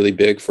is really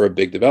big for a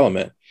big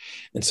development.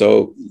 And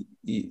so,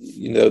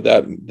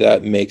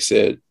 that makes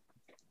it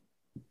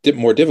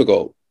more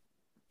difficult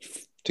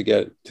to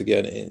get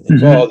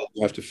involved.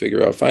 You have to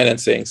figure out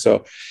financing.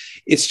 So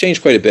it's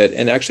changed quite a bit.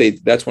 And actually,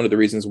 that's one of the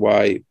reasons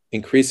why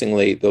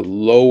increasingly the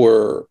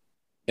lower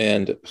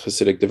end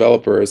Hasidic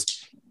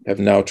developers have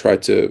now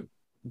tried to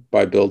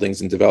buy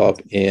buildings and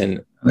develop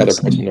in other parts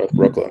of North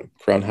Brooklyn,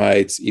 Crown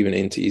Heights, even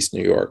into East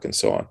New York and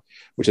so on,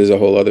 which is a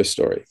whole other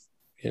story,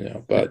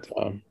 but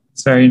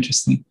it's very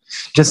interesting.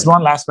 Just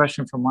one last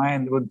question from my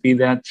end would be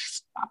that,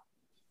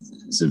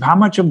 so how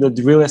much of the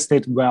real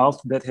estate wealth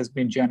that has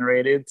been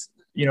generated,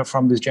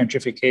 from this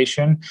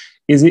gentrification,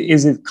 is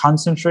it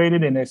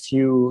concentrated in a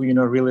few,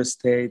 real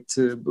estate,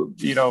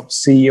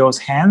 CEOs'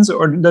 hands,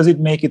 or does it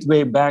make its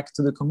way back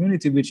to the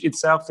community, which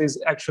itself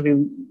is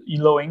actually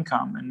low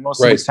income, and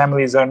most of these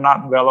families are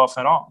not well off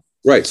at all?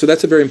 Right. So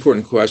that's a very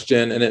important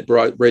question, and it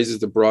raises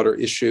the broader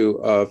issue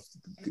of,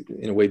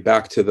 in a way,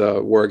 back to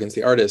the war against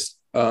the artist.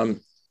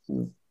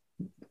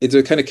 It's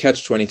a kind of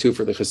catch-22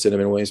 for the Hasidim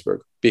in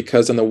Williamsburg,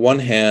 because on the one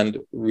hand,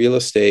 real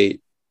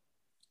estate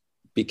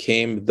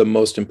became the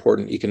most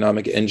important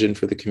economic engine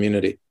for the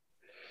community.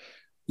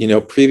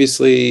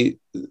 Previously,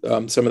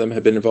 some of them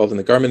have been involved in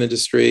the garment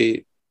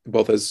industry,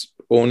 both as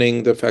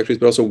owning the factories,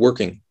 but also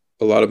working.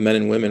 A lot of men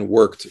and women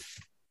worked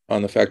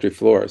on the factory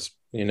floors,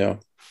 and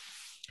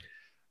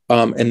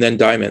then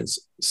diamonds.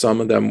 Some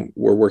of them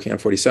were working on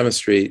 47th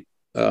Street,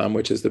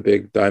 which is the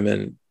big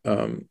diamond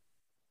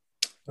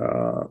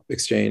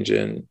exchange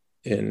in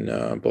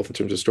both in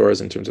terms of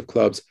stores, in terms of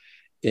clubs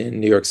in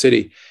New York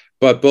City.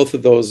 But both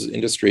of those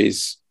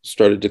industries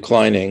started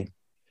declining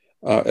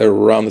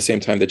around the same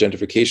time that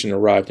gentrification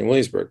arrived in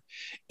Williamsburg.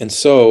 And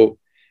so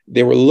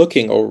they were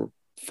looking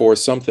for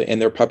something,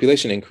 and their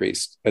population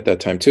increased at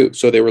that time too.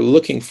 So they were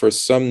looking for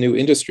some new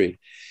industry,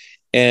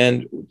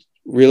 and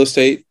real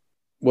estate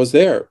was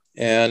there.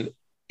 And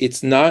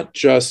it's not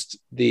just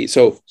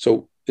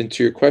so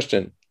into your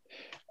question,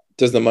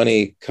 does the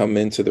money come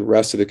into the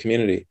rest of the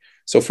community?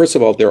 So first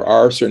of all, there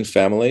are certain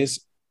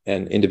families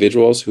and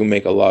individuals who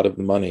make a lot of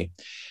the money.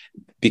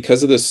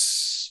 Because of the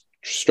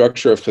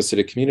structure of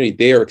Hasidic community,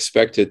 they are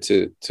expected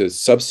to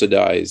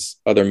subsidize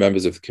other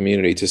members of the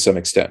community to some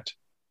extent.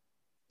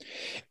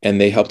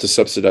 And they help to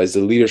subsidize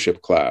the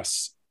leadership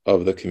class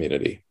of the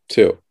community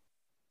too.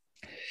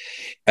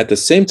 At the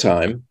same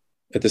time,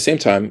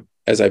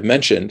 as I've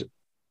mentioned,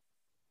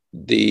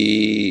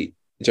 the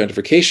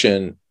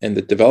gentrification and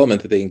the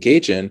development that they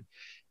engage in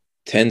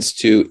tends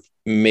to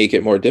make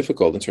it more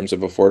difficult in terms of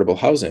affordable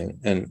housing,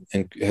 and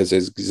has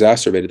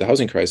exacerbated the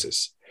housing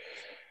crisis.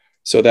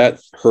 So that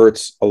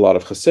hurts a lot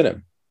of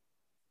Hasidim,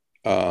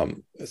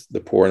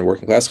 the poor and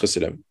working class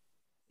Hasidim.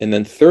 And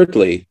then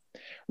thirdly,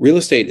 real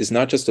estate is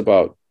not just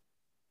about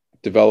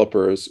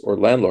developers or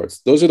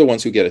landlords. Those are the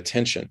ones who get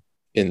attention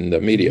in the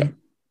media.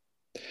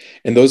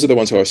 And those are the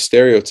ones who are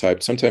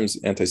stereotyped,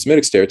 sometimes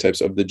anti-Semitic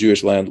stereotypes of the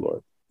Jewish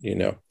landlord,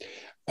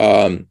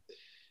 the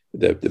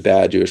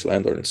bad Jewish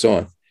landlord and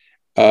so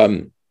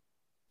on.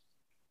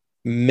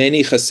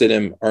 Many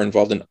Hasidim are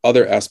involved in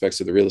other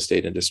aspects of the real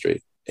estate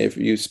industry. If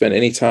you spend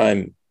any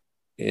time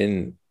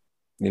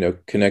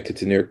connected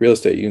to New York real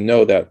estate,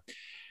 that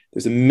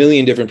there's a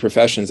million different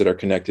professions that are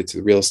connected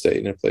to real estate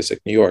in a place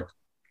like New York.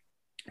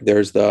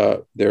 There's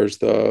the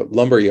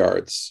lumber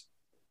yards.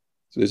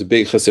 So there's a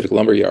big Hasidic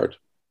lumber yard,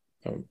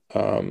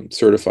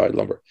 certified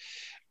lumber.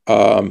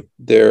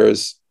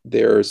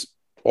 There's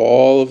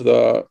all of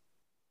the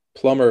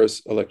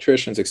plumbers,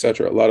 electricians,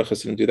 etc. A lot of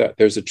Hasidim do that.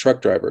 There's the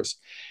truck drivers.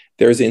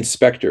 There's the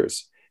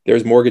inspectors.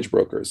 There's mortgage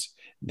brokers.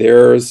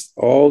 There's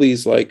all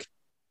these like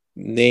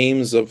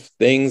names of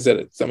things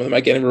that some of them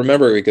I can't even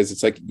remember, because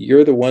it's like,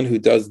 you're the one who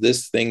does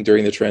this thing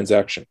during the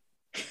transaction.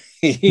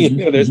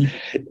 There's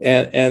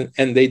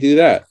and they do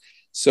that.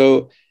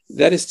 So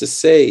that is to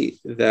say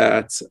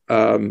that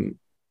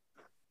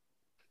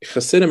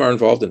Hasidim are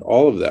involved in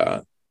all of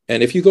that.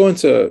 And if you go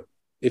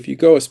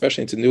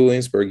especially into New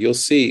Williamsburg, you'll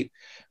see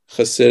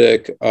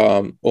Hasidic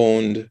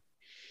owned,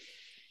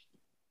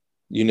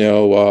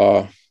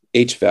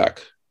 HVAC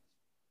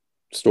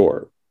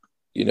store,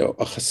 a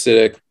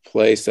Hasidic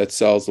place that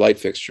sells light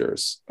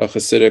fixtures, a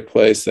Hasidic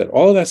place that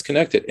all of that's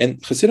connected.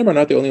 And Hasidim are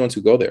not the only ones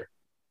who go there.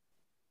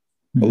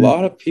 A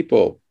lot of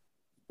people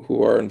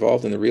who are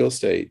involved in the real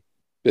estate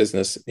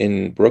business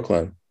in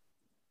Brooklyn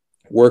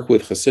work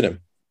with Hasidim.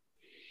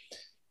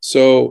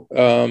 So,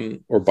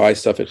 or buy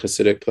stuff at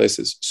Hasidic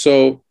places.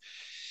 So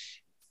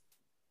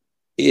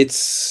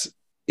it's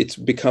it's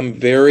become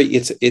very,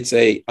 it's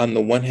a, on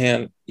the one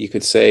hand, you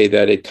could say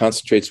that it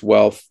concentrates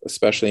wealth,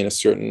 especially in a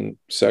certain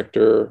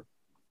sector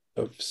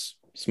of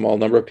small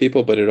number of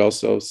people, but it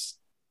also,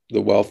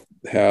 the wealth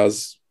has,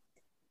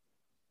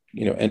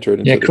 entered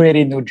into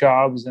created new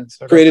jobs and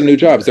created new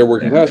jobs. They're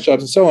working class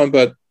jobs and so on,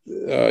 but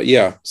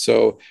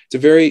so it's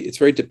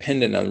very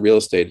dependent on real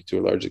estate to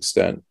a large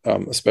extent,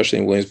 especially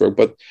in Williamsburg.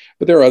 But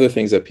there are other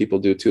things that people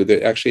do too. That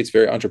actually, it's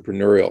very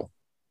entrepreneurial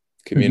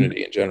community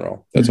in general.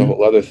 That's a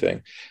whole other thing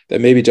that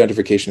maybe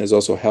gentrification has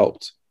also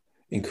helped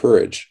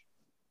encourage.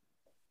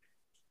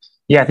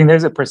 Yeah, I think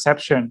there's a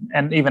perception,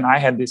 and even I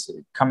had this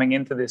coming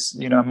into this,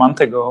 a month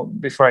ago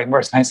before I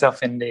immersed myself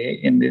in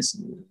this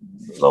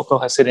local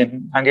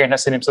Hungarian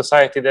Hasidim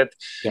society, that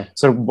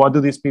sort of, what do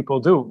these people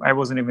do? I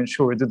wasn't even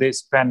sure. Do they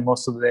spend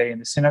most of the day in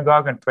the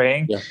synagogue and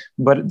praying? Yeah.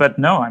 But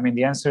no, I mean,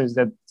 the answer is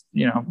that,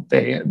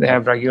 they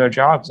have regular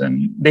jobs, and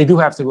they do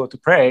have to go to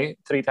pray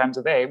 3 times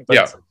a day. But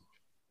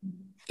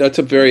that's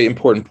a very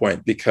important point,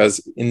 because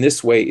in this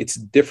way, it's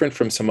different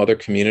from some other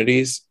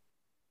communities,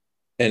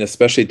 and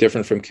especially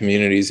different from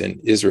communities in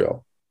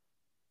Israel,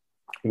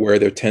 where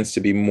there tends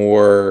to be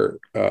more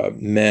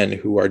men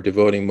who are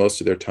devoting most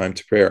of their time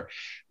to prayer.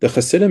 The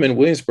Hasidim in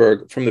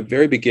Williamsburg, from the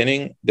very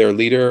beginning, their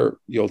leader,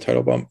 Yoel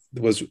Teitelbaum,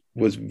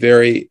 was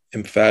very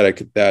emphatic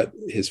that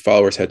his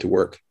followers had to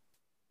work.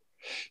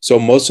 So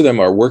most of them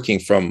are working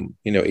from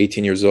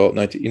 18 years old,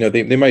 19.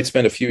 They might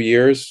spend a few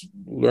years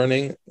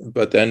learning,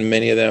 but then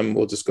many of them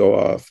will just go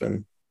off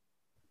and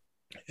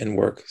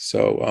work.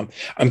 So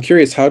I'm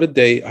curious, how do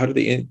they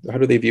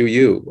view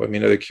you? I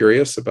mean, are they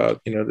curious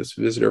about this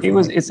visitor?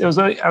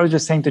 I was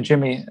just saying to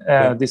Jimmy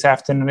this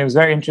afternoon, it was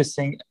very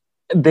interesting.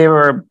 They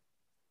were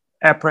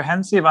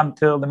apprehensive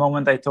until the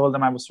moment I told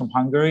them I was from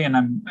Hungary, and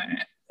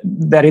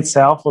that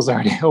itself was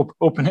already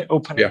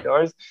opening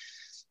doors.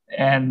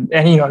 And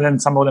then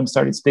some of them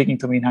started speaking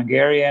to me in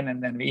Hungarian,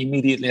 and then we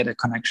immediately had a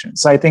connection.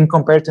 So I think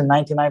compared to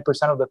 99%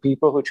 of the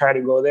people who try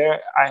to go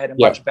there, I had a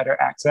much better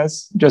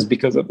access just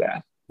because of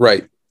that.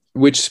 Right.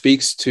 Which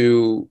speaks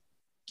to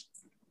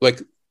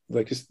like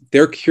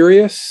they're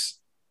curious,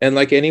 and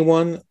like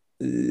anyone,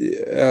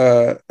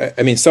 I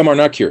mean, some are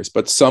not curious,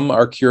 but some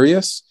are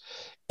curious.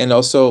 And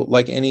also,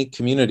 like any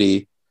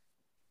community,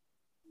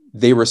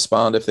 they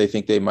respond if they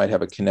think they might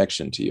have a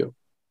connection to you.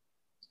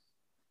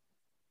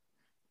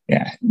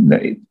 Yeah,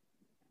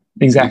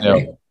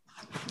 exactly.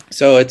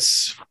 So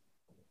it's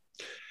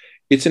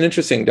an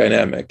interesting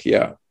dynamic.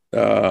 Yeah.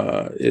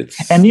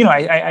 And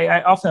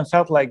I often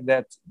felt like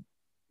that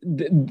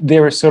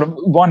there was sort of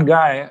one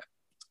guy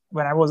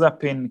when I was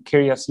up in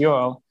Kiryas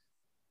Yoel,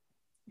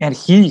 and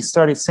he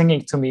started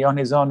singing to me on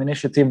his own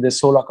initiative, the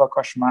Solaka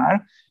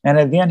Kashmar. And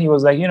at the end, he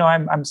was like,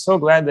 I'm so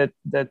glad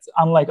that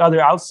unlike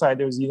other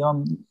outsiders, you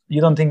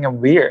don't think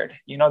I'm weird.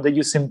 That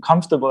you seem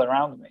comfortable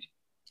around me.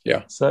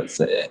 Yeah. So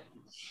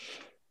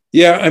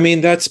yeah, I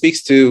mean, that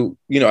speaks to,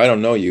 I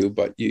don't know you,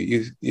 but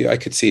you I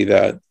could see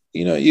that,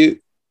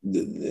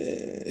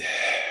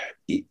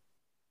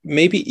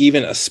 maybe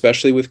even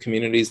especially with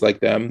communities like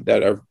them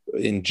that are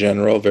in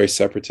general very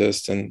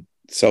separatist and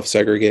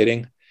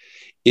self-segregating,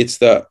 it's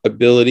the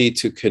ability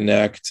to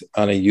connect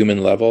on a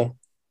human level,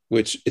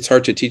 which it's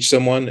hard to teach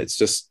someone. It's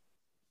just,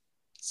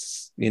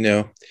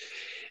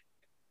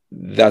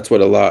 that's what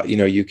a lot,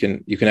 you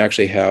can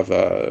actually have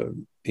a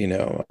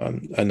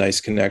nice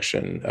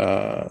connection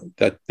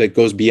that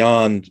goes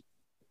beyond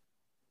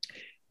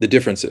the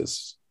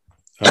differences.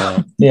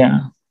 And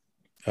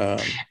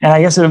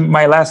I guess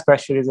my last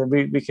question is, and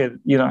we could,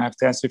 you don't have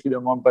to answer if you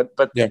don't want,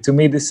 but to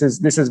me, this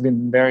has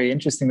been very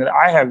interesting that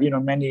I have,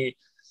 many,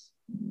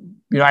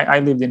 I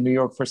lived in New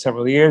York for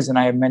several years, and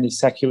I have many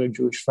secular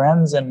Jewish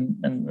friends,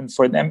 and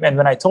for them, and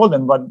when I told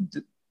them about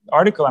the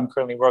article I'm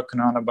currently working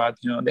on about,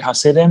 the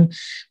Hasidim,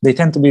 they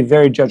tend to be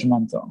very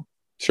judgmental.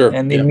 Sure.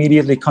 And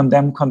immediately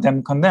condemn,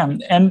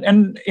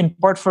 and in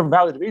part for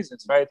valid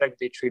reasons, right? Like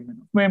they treat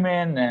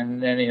women,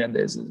 and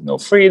there's no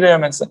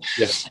freedom and stuff.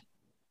 Yes.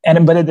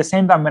 But at the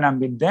same time, when I'm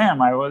with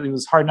them, it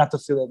was hard not to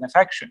feel an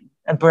affection.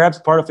 And perhaps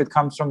part of it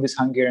comes from this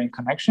Hungarian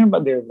connection,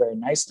 but they're very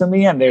nice to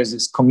me, and there's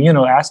this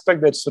communal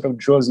aspect that sort of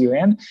draws you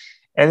in.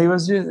 And it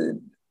was just,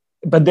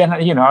 but then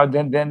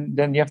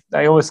then you have.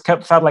 I always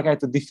felt like I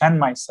had to defend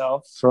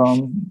myself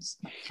from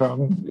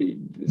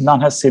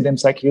non-Hasidim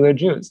secular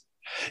Jews.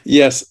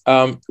 Yes.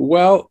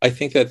 Well, I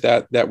think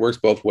that works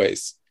both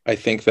ways. I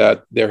think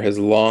that there has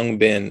long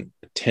been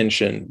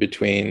tension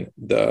between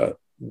the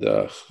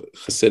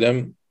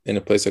Hasidim in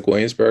a place like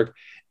Williamsburg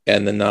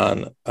and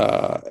the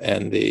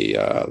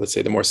let's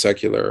say the more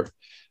secular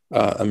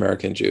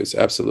American Jews.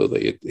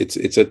 Absolutely.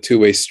 It's a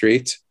two-way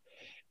street.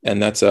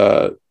 And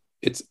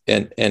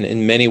and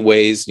in many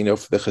ways,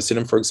 for the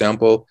Hasidim, for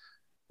example,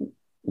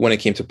 when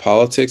it comes to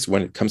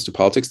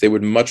politics, they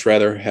would much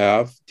rather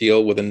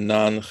deal with a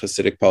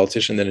non-Hasidic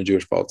politician than a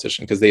Jewish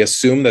politician, because they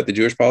assume that the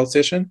Jewish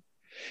politician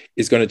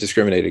is going to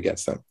discriminate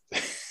against them.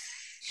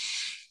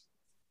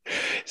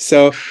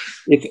 So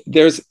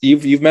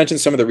you've mentioned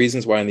some of the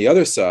reasons why on the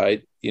other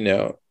side,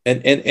 and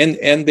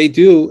they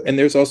do, and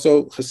there's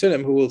also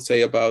Hasidim who will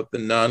say about the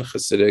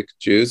non-Hasidic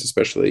Jews,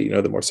 especially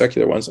the more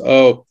secular ones,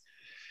 oh,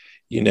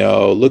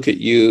 look at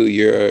you,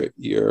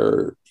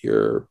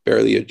 you're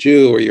barely a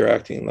Jew, or you're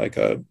acting like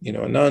a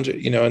non-Jew,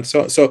 and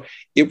so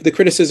the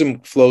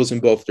criticism flows in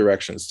both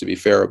directions, to be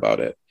fair about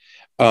it.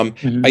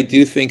 I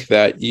do think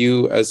that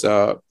you as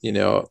a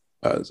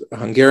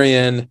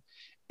Hungarian,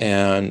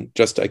 and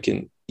I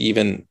can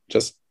even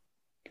just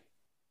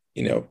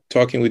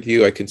talking with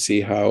you, I can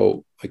see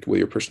how, like, with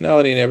your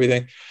personality and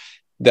everything,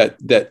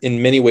 that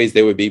in many ways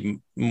there would be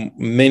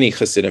many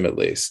Hasidim at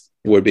least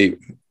would be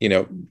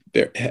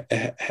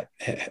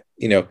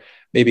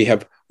maybe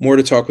have more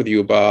to talk with you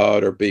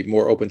about, or be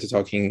more open to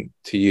talking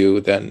to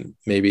you than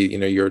maybe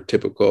your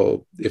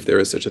typical, if there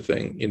is such a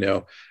thing,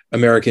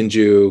 American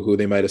Jew who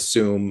they might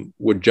assume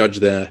would judge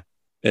them,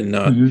 and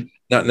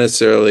not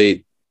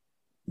necessarily,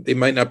 they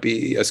might not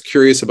be as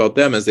curious about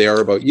them as they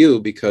are about you,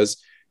 because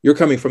you're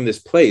coming from this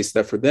place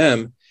that for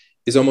them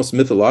is almost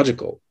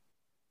mythological.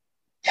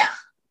 Yeah.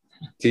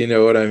 Do you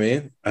know what I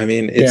mean? I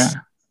mean, it's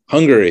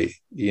Hungary,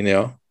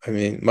 I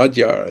mean,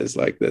 Magyar is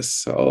like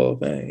this whole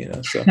thing,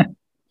 so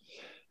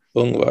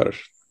Ungvar.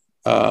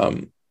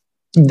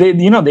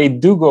 They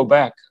do go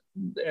back.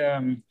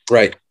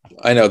 Right.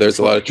 I know there's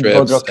a lot of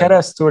trips.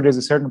 There's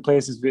a certain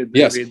places with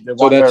yes. with the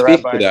so that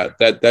speaks rabbi. to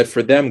that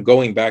for them,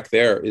 going back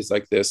there is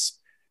like this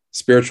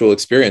spiritual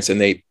experience, and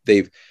they've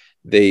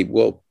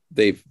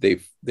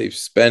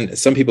spent,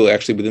 some people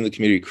actually within the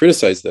community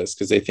criticize this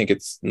because they think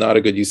it's not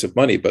a good use of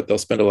money, but they'll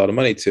spend a lot of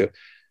money to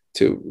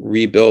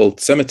rebuild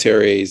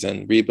cemeteries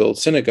and rebuild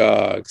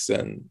synagogues,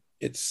 and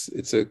it's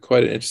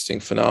quite an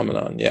interesting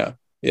phenomenon. Yeah,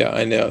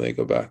 I know they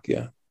go back.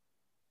 Yeah.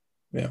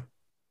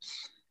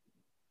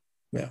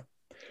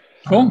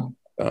 Cool.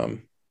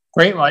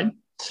 Great. Well, I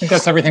think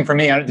that's everything for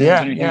me. I'm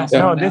glad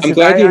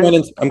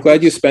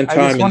you spent time.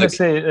 I just want to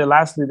say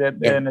lastly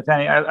that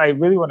Nathaniel, I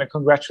really want to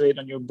congratulate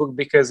on your book,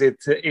 because it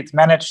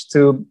managed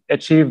to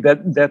achieve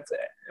that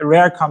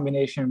rare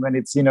combination when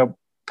it's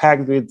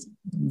packed with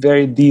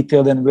very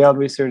detailed and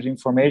well-researched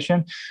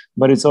information,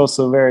 but it's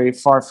also very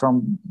far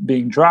from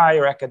being dry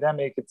or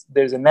academic.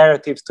 There's a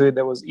narrative to it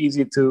that was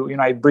easy to,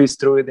 I breezed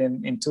through it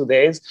in 2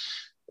 days.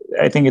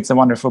 I think it's a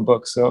wonderful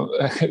book. So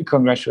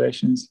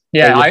congratulations.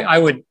 Yeah, I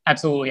would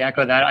absolutely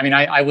echo that. I mean,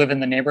 I live in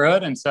the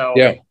neighborhood. And so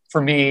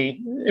for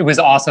me, it was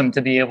awesome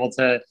to be able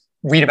to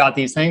read about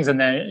these things. And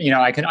then,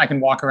 I can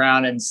walk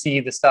around and see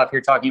the stuff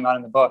you're talking about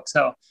in the book.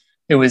 So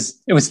it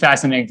was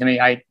fascinating to me.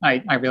 I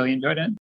really enjoyed it.